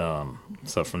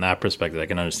so from that perspective, I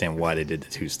can understand why they did the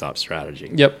two stop strategy.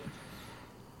 Yep.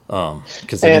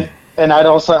 Because and I'd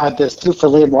also add this too for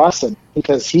Liam Lawson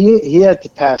because he had to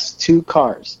pass two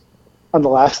cars on the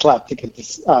last lap to get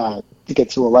this to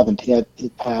 11th. He had to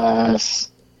pass.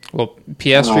 Well,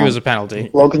 Piastri was a penalty.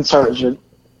 Logan Sargent.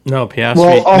 no, Piastri.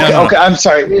 Well, okay, I'm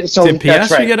sorry. So Did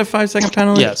that's Piastri right. get a 5-second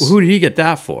penalty? Yes. Who did he get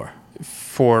that for?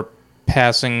 For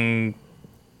passing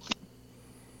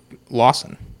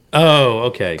Lawson. Oh,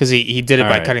 okay. Because he did it All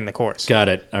by right. cutting the course. Got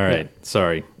it. All right.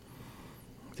 Sorry.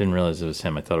 Didn't realize it was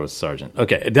him. I thought it was Sargent.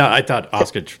 Okay. I thought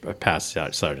Oscar passed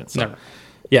Sargent. So. No.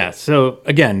 Yeah. So,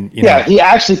 again, you know. He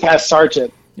actually passed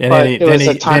Sargent. And but then it was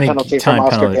a time penalty from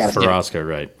Oscar Piastri. for Oscar,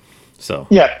 right. So,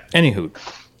 Yeah. anywho,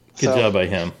 good job by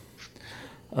him.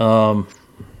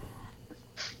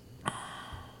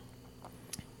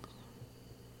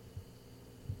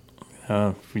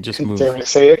 If we just move. Dare I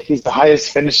say it? He's the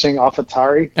highest finishing off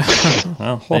Atari.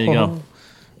 Well, there you go.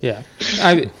 Yeah.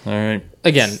 All right.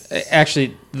 Again,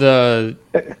 actually, the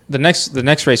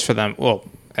next race for them. Well,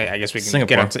 I guess we can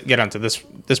Singapore. get onto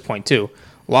this point too.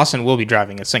 Lawson will be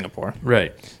driving in Singapore,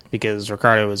 Right. because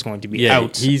Ricardo is going to be Yeah,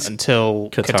 out he's until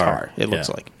Qatar. It looks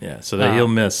like Yeah. So that he'll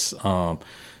miss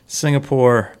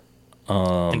Singapore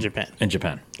in Japan. and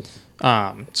Japan.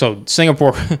 So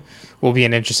Singapore will be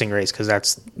an interesting race because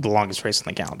that's the longest race on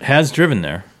the calendar. Has driven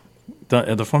there.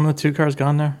 The Formula 2 cars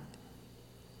gone there?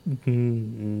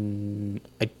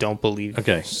 I don't believe.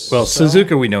 Okay. Well,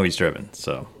 Suzuka, we know he's driven.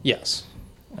 So, Yes.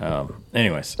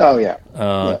 anyways, Oh yeah.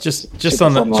 just Super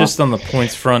on the Formula. just on the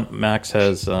points front, Max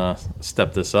has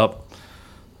stepped this up.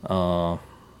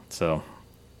 So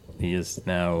he is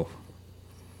now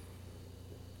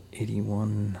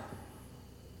 81.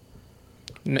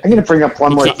 I'm going to bring up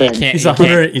one more thing. He's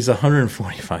 100. He's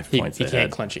 145 points He ahead.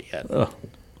 can't clinch it yet. Ugh.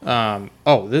 I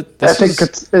This think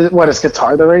is, what is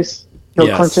Qatar the race? He'll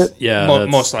Yes. clinch it. Yeah,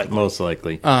 Most likely. Most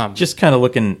likely. Um, just kind of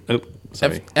looking. Oh,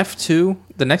 sorry. F2.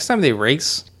 The next time they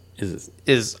race is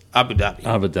Abu Dhabi.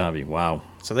 Abu Dhabi. Wow.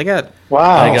 So they got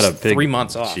Wow. I got a big 3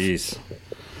 months off. Jeez.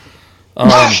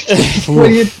 What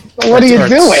are you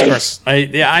doing?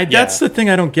 That's the thing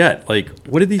I don't get. Like,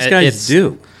 what did these guys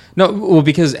do? No, well,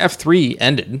 because F3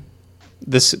 ended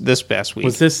this past week.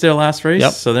 Was this their last race?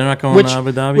 Yep. So they're not going to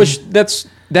Abu Dhabi. Which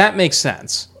that makes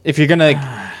sense. If you're going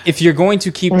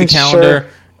to keep the I'm calendar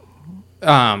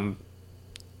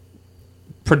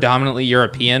predominantly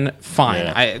European, fine.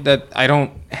 Yeah. I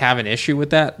don't have an issue with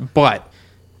that. But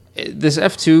this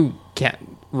F2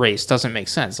 race doesn't make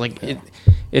sense. Like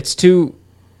it's 2-3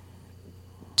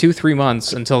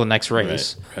 months until the next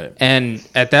race, Right. and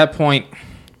at that point,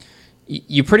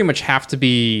 you pretty much have to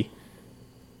be.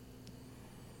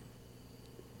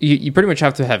 You pretty much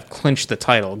have to have clinched the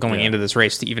title going into this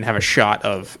race to even have a shot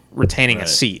of retaining a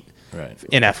seat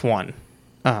in F1.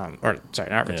 Or sorry,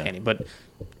 not retaining, but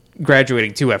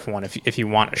graduating to F1 if you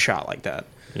want a shot like that.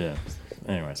 Yeah.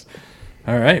 Anyways.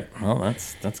 All right. Well,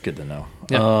 that's good to know.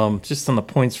 Yeah. Just on the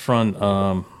points front,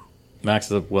 Max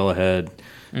is up well ahead.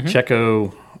 Mm-hmm.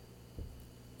 Checo,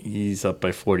 he's up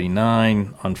by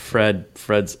 49. On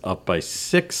Fred's up by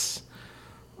 6.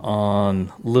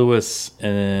 On Lewis,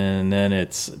 and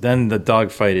then the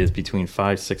dogfight is between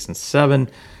 5, 6, and 7,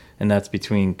 and that's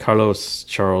between Carlos,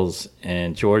 Charles,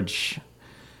 and George.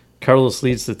 Carlos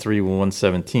leads the 3 with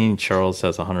 117. Charles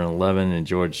has 111, and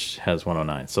George has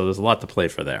 109. So there's a lot to play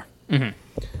for there.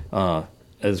 Mm-hmm.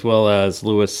 As well as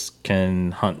Lewis can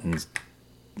hunt and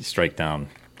strike down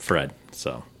Fred.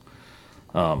 So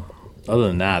other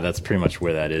than that, that's pretty much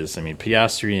where that is. I mean,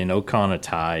 Piastri and Ocon are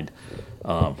tied.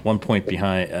 1 point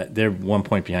behind. They're 1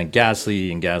 point behind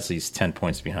Gasly, and Gasly's 10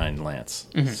 points behind Lance.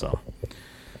 Mm-hmm. So,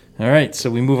 all right.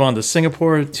 So we move on to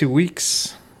Singapore 2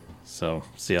 weeks. So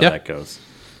see how that goes.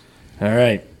 All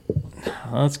right.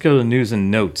 Let's go to news and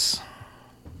notes.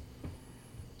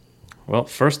 Well,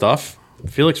 first off,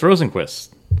 Felix Rosenqvist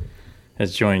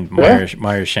has joined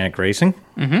Meyer Shank Racing.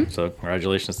 Mm-hmm. So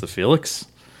congratulations to Felix.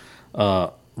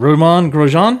 Romain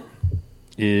Grosjean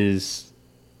is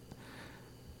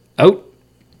out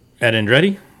at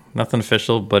Andretti. Nothing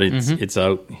official, but it's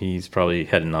out. He's probably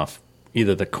heading off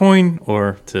either the coin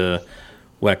or to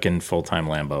WEC in full-time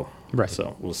Lambo. Right.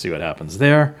 So we'll see what happens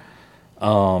there.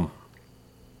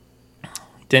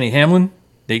 Denny Hamlin,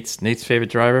 Nate's favorite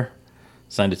driver,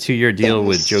 signed a 2-year deal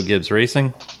with Joe Gibbs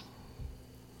Racing.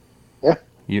 Yeah.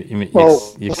 You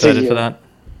Well, excited for that?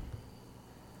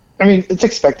 I mean, it's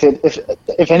expected.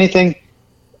 If anything,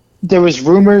 there was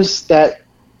rumors that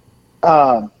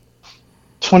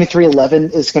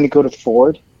 2311 is going to go to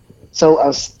Ford. So I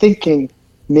was thinking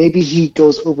maybe he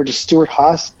goes over to Stuart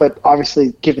Haas, but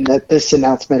obviously, given that this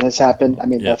announcement has happened, I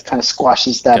mean, that kind of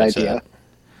squashes that idea.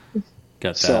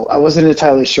 Got that. So I wasn't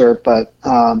entirely sure, but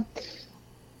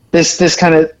this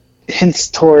kind of hints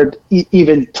toward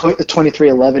even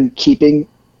 2311 keeping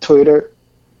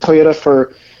Toyota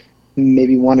for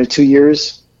maybe 1 or 2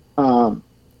 years. And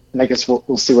I guess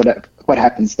we'll see what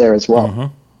happens there as well. Mm-hmm.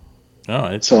 Oh,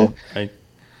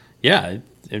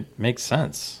 it makes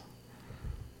sense.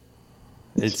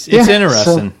 It's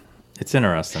interesting. It's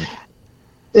interesting.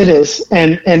 It is,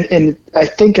 and I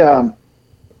think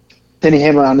Denny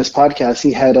Hamlin on this podcast,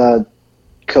 he had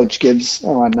Coach Gibbs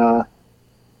on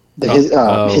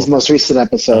his most recent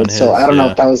episode. So I don't know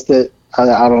if that was I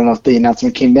don't know if the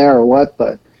announcement came there or what,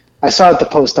 but I saw the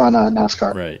post on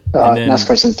NASCAR, right?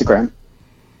 NASCAR's Instagram.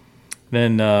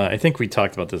 Then I think we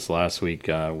talked about this last week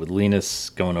with Linus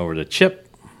going over to Chip.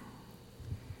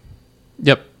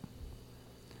 Yep.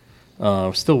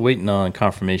 We're still waiting on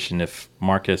confirmation if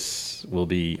Armstrong will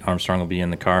be in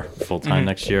the car full time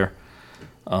next year.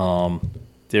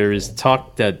 There is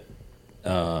talk that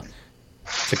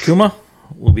Takuma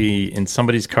will be in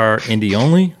somebody's car, Indy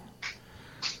only.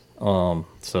 And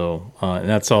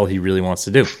that's all he really wants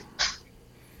to do.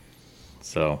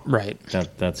 So right,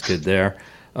 that's good there.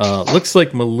 Looks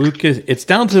like Malukas. It's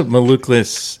down to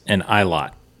Malukas and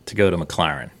Ilott to go to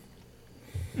McLaren.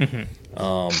 Mm-hmm.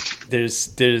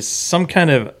 There's some kind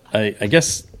of I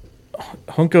guess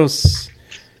Juncos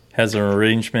has an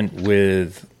arrangement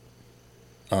with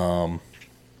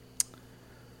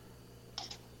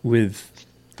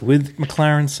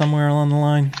McLaren somewhere along the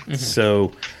line. Mm-hmm.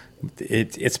 So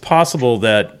it's possible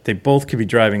that they both could be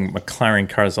driving McLaren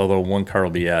cars, although one car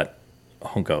will be at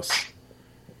Juncos.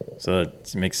 So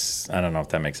it makes, I don't know if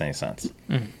that makes any sense.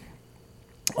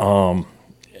 Mm-hmm.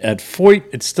 At Foyt,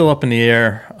 it's still up in the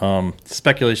air.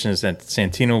 Speculation is that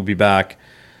Santino will be back.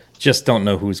 Just don't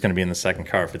know who's going to be in the second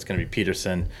car, if it's going to be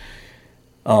Peterson.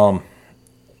 With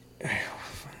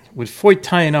Foyt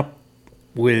tying up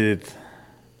with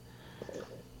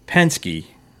Penske,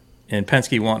 and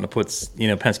Penske wanting to put,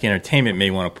 Penske Entertainment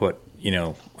may want to put,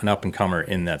 an up-and-comer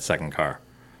in that second car.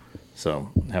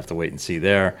 So have to wait and see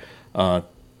there.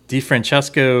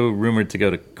 DeFrancesco rumored to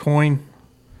go to Coyne.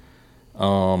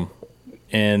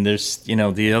 And there's,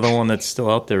 the other one that's still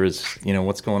out there is,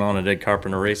 what's going on at Ed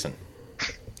Carpenter Racing,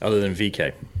 other than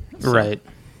VK. So. Right.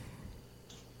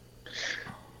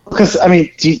 Because,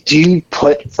 do you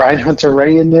put Ryan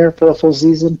Hunter-Reay in there for the full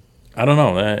season? I don't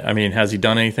know. Has he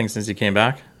done anything since he came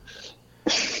back?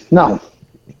 No.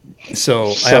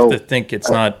 So I have to think it's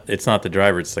not the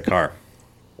driver, it's the car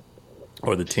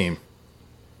or the team.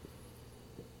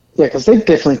 Yeah, because they've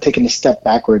definitely taken a step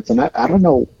backwards, and I don't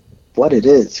know what it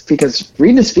is, because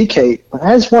Rinus VK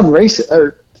has one race,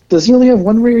 or does he only have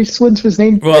one race win to his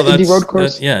name? Well, Indy Road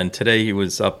Course? And today he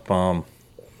was up.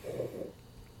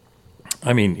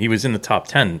 He was in the top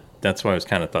 10. That's why I was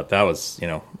kind of thought that was,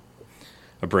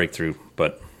 a breakthrough.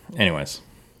 But, anyways,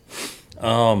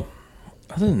 other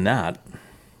than that,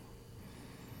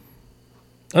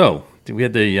 we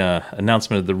had the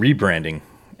announcement of the rebranding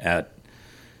at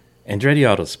Andretti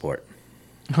Autosport.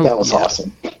 That was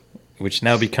awesome. Which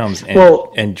now becomes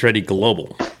Andretti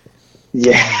Global.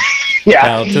 Yeah. Yeah.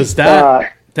 Now, does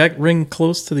that ring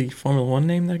close to the Formula One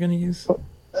name they're going to use?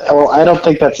 Well, I don't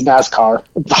think that's NASCAR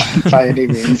by any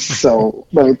means, so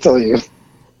let me tell you.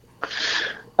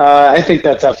 I think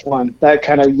that's F1. That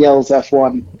kind of yells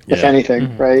F1, if anything,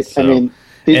 mm-hmm. Right? So,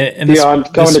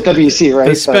 beyond going to WC, right?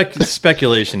 The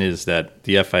speculation is that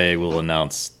the FIA will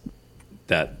announce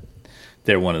that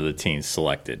they're one of the teams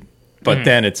selected. But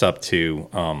then it's up to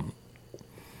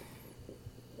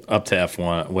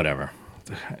F1, whatever.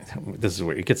 This is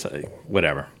where it gets,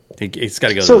 whatever. It's got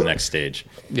to go to the next stage.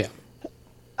 Yeah.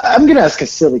 I'm going to ask a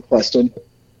silly question,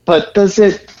 but does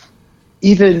their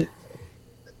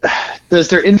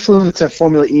influence of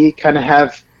Formula E kind of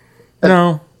have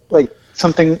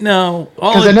something? No.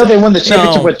 Because I know they won the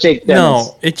championship with Jake Dennis.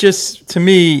 No, it just, to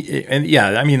me,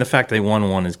 the fact they won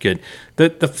one is good.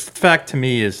 The fact to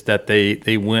me is that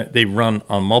they run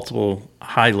on multiple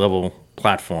high-level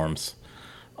platforms,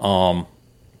 and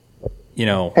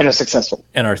are successful.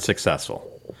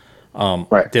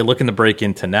 Right. They're looking to break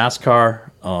into NASCAR.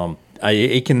 I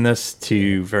akin this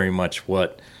to very much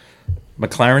what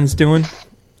McLaren's doing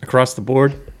across the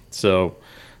board. So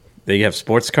they have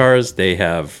sports cars. They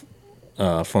have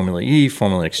Formula E,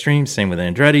 Formula Extreme, same with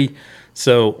Andretti.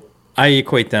 So I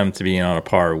equate them to being on a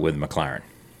par with McLaren.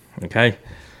 Okay?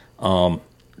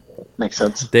 Makes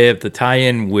sense. They have the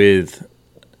tie-in with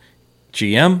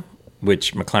GM,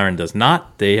 which McLaren does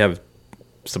not. They have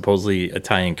supposedly a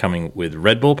tie-in coming with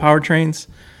Red Bull powertrains.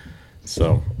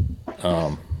 So,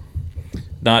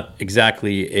 not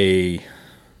exactly a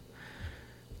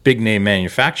big-name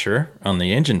manufacturer on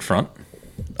the engine front.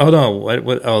 Oh, no.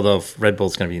 The Red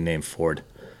Bull's going to be named Ford.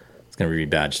 It's going to be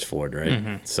rebadged Ford, right?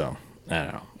 Mm-hmm. So, I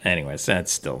don't know. Anyways,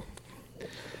 that's still...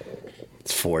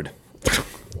 It's Ford.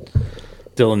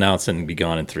 Still announced and be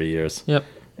gone in 3 years. Yep.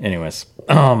 Anyways,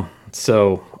 yeah,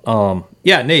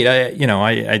 Nate, I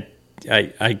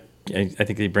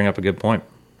think they bring up a good point.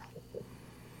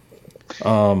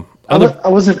 I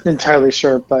wasn't entirely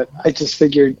sure, but I just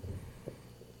figured,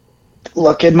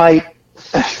 look, it might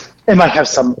have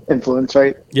some influence,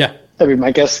 right? Yeah. That'd be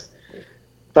my guess.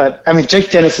 But I mean, Jake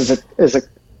Dennis is a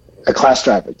class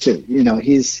driver too. You know,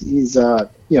 he's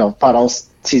fought all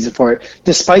season for it,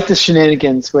 despite the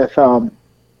shenanigans with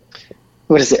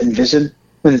what is it, Envision,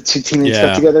 when the two teammates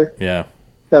got together. Yeah.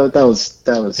 That was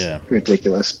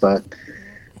ridiculous, but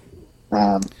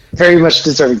very much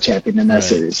deserving champion in that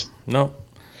series. No,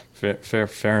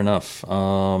 fair enough.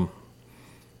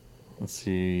 Let's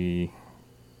see.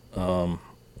 F1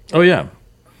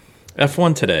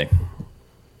 today,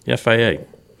 the FIA,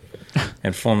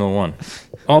 and Formula One.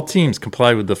 All teams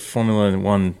complied with the Formula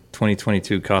One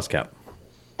 2022 cost cap.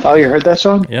 Oh, you heard that,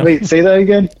 Sean? Yep. Wait, say that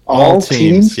again. All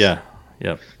teams? Yeah.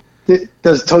 Yep.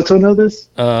 Does Toto know this?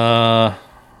 I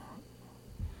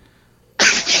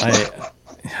know.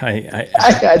 I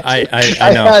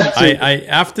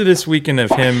after this weekend of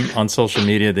him on social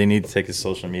media, they need to take his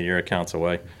social media accounts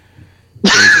away.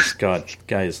 Jesus God,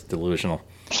 guy is delusional.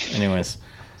 Anyways,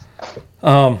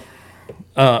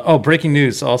 breaking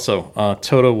news also.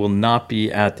 Toto will not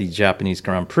be at the Japanese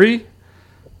Grand Prix.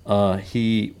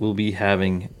 He will be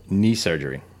having knee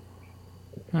surgery.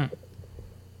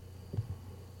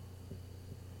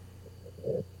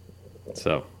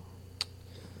 So,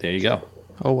 there you go.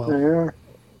 Oh, well.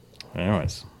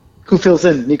 Anyways. Who fills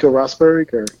in? Nico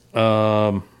Rosberg? Or?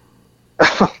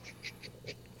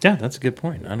 Yeah, that's a good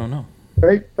point. I don't know.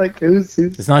 Right? Like, who's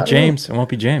It's not James. It won't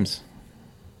be James.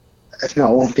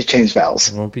 No, it won't be James Vowles.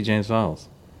 It won't be James Vowles.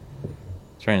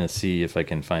 Trying to see if I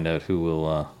can find out who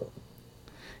will...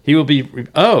 He will be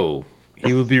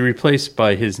replaced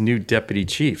by his new deputy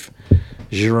chief,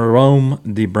 Jerome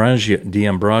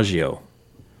D'Ambrosio.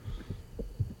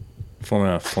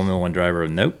 Formula One driver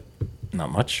of note.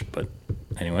 Not much, but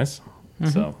anyways. Mm-hmm.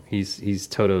 So he's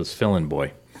Toto's fill-in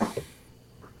boy.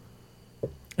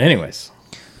 Anyways.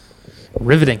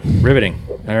 Riveting.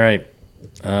 All right.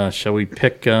 Shall we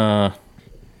pick a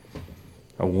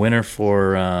winner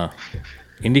for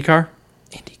IndyCar?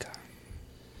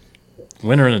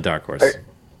 Winner in a dark horse.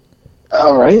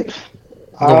 All right.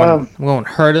 I'm going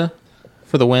Herta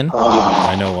for the win.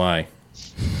 I know why.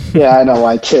 Yeah, I know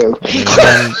why too.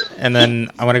 and then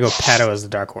I want to go Pato as the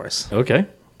dark horse. Okay,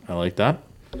 I like that.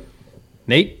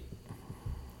 Nate?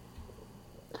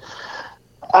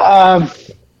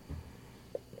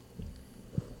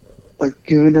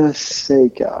 Laguna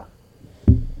Seca.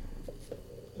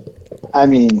 I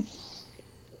mean,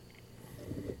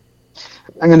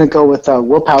 I'm going to go with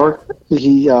Will Power.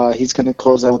 He's going to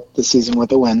close out the season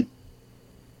with a win.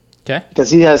 Okay. Because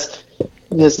he has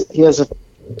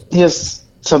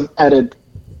some added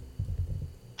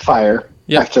fire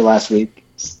after last week.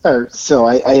 So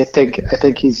I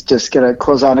think he's just going to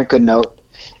close on a good note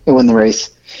and win the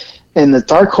race. And the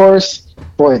dark horse,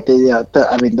 boy,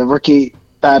 the rookie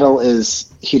battle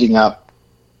is heating up.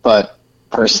 But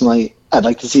personally, I'd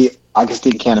like to see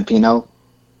Agustin Canapino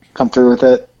come through with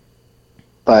it.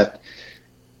 But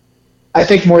I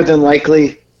think more than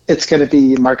likely it's going to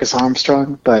be Marcus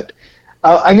Armstrong. But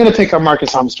I'm going to pick on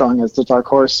Marcus Armstrong as the dark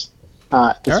horse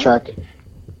this track.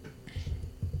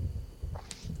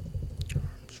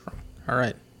 All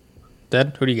right.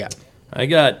 Dad, who do you got? I'm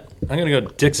going to go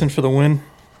Dixon for the win.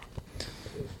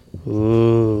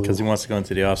 Ooh. Because he wants to go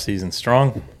into the offseason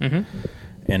strong. Mm-hmm.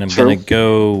 And I'm going to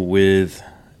go with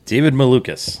David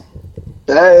Malukas.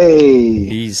 Hey.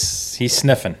 He's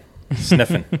sniffing.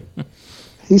 Sniffing.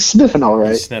 He's sniffing all right.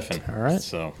 He's sniffing. All right.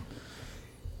 So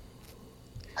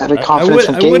had a confidence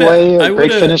from Gateway, a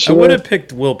great finisher. I would have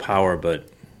picked Will Power, but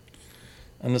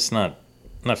I'm just not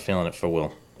feeling it for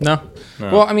Will. No.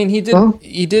 Well, I mean, he did. Huh?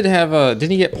 He did have a.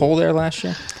 Didn't he get pole there last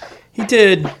year? He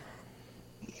did.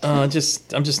 I'm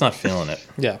just not feeling it.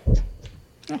 Yeah.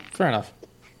 Fair enough.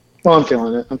 Well, I'm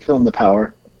feeling it. I'm feeling the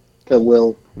power. The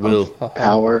will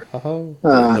power.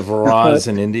 The Veraz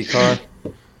and IndyCar.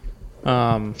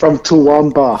 From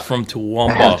Toowoomba.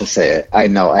 I have to say it. I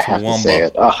know. I have to say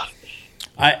it. Ugh.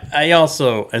 I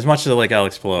also, as much as I like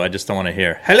Alex Palou, I just don't want to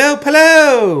hear "Hello,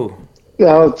 Palou."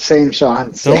 Oh, same,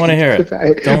 Sean. Don't want to hear it.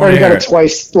 I Don't want already to got hear it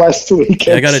twice last week.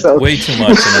 I got it way too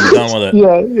much, and I'm done with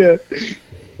it.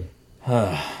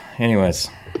 Yeah. Anyways.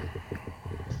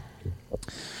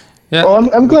 Yeah.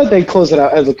 Well, I'm glad they close it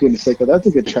out at Laguna Seca. That's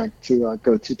a good track to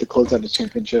go to close out the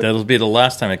championship. That'll be the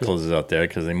last time it closes out there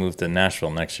because they move to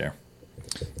Nashville next year.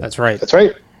 That's right. That's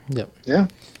right. Yep. Yeah.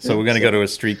 So we're going to go to a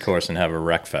street course and have a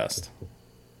wreck fest.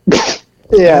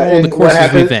 Yeah. All the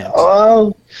courses revamped.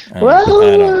 Oh, well,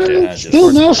 I don't care.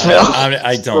 still Nashville.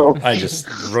 I don't. I just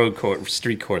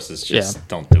street courses just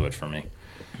don't do it for me.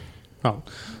 Oh,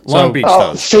 Long Beach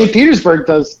does. St. Petersburg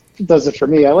does it for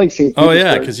me. I like St. Petersburg. Oh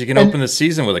yeah, because you can open the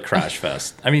season with a crash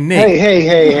fest. I mean, Nate.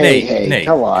 Hey, Nate,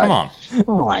 come on. Come on.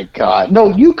 Oh my God, no,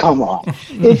 you come on.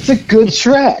 It's a good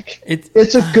track.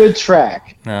 It's a good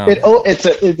track. No.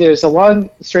 There's a long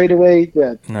straightaway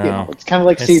that it's kind of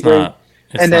like Sebring,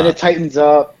 and then it tightens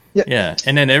up. Yeah,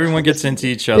 and then everyone gets into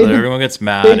each other. Everyone gets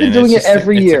mad. They've been doing it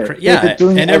every year. Yeah, they've been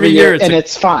doing it every year, and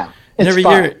it's fine.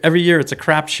 Every year it's a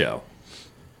crap show.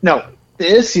 No,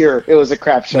 this year it was a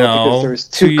crap show because there was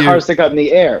two cars that got in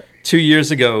the air. 2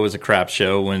 years ago it was a crap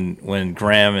show when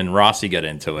Graham and Rossi got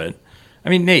into it. I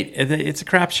mean, Nate, it's a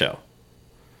crap show.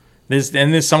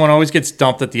 There's someone always gets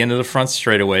dumped at the end of the front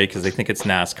straightaway because they think it's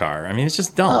NASCAR. I mean, it's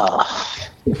just dumb.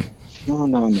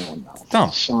 No.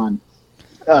 Dumb. Sean.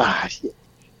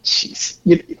 Jeez.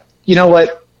 You know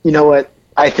what?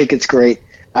 I think it's great.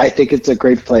 I think it's a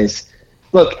great place.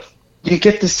 Look, you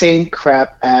get the same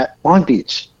crap at Long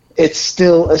Beach. It's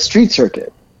still a street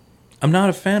circuit. I'm not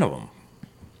a fan of them.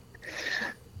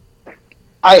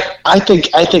 I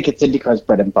think it's IndyCar's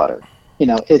bread and butter. You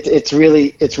know, it's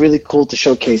really cool to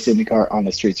showcase IndyCar on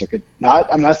the street circuit.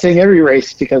 I'm not saying every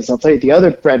race, because I'll tell you the other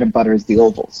bread and butter is the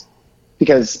ovals.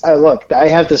 Because look, I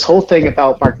have this whole thing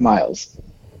about Mark Miles.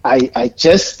 I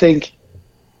just think,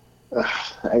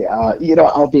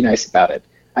 I'll be nice about it.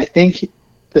 I think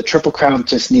the Triple Crown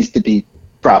just needs to be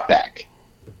brought back.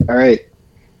 All right.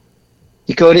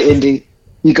 You go to Indy,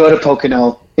 you go to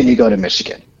Pocono, and you go to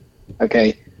Michigan.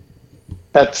 Okay.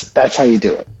 That's how you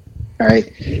do it. All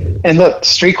right. And look,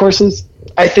 street courses,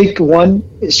 I think one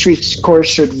street course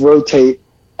should rotate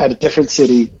at a different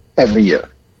city every year.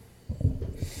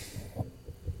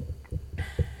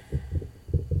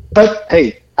 But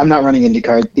hey, I'm not running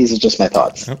IndyCar. These are just my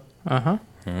thoughts. Uh-huh.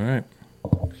 All right.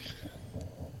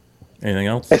 Anything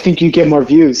else? I think you get more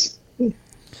views.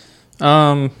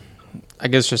 I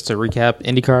guess just to recap,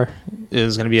 IndyCar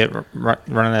is going to be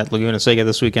running at Laguna Seca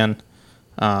this weekend.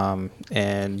 And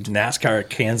NASCAR at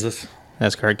Kansas.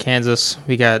 NASCAR at Kansas.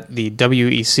 We got the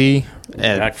WEC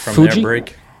at back from Fuji. their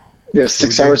break. Yeah,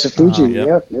 6 hours of Fuji.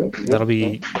 Yep. That'll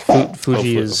be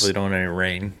Fuji Hopefully don't have any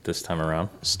rain this time around.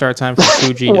 Start time for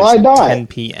Fuji Why is not? 10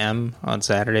 p.m. on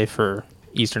Saturday for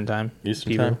Eastern time.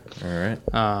 Eastern time? All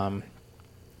right.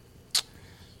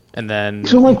 And then... You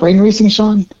don't like rain racing,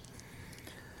 Sean?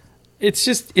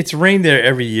 It's rain there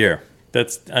every year.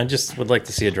 I just would like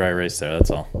to see a dry race there.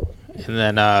 That's all. And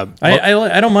then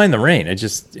I don't mind the rain. It's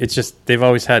just they've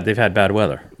had bad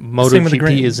weather.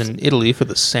 MotoGP is in Italy for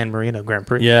the San Marino Grand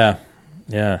Prix. Yeah.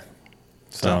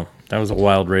 So that was a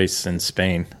wild race in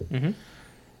Spain. Mm-hmm.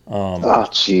 Oh,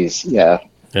 jeez, yeah.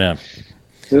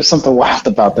 There's something wild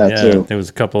about that too. There was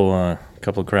a couple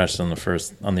crashes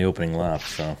on the opening lap.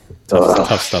 So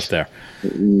tough stuff there.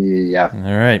 Yeah.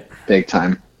 All right. Big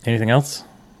time. Anything else?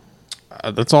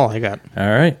 That's all I got. All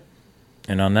right.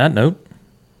 And on that note,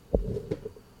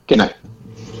 good night.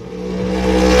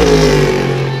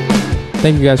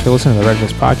 Thank you guys for listening to the Red Bull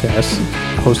Podcast,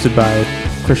 hosted by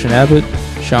Christian Abbott,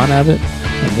 Sean Abbott,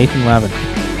 and Nathan Lavin.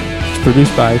 It's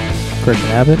produced by Christian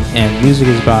Abbott, and music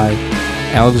is by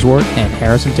Alex Wart and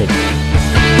Harrison Tate.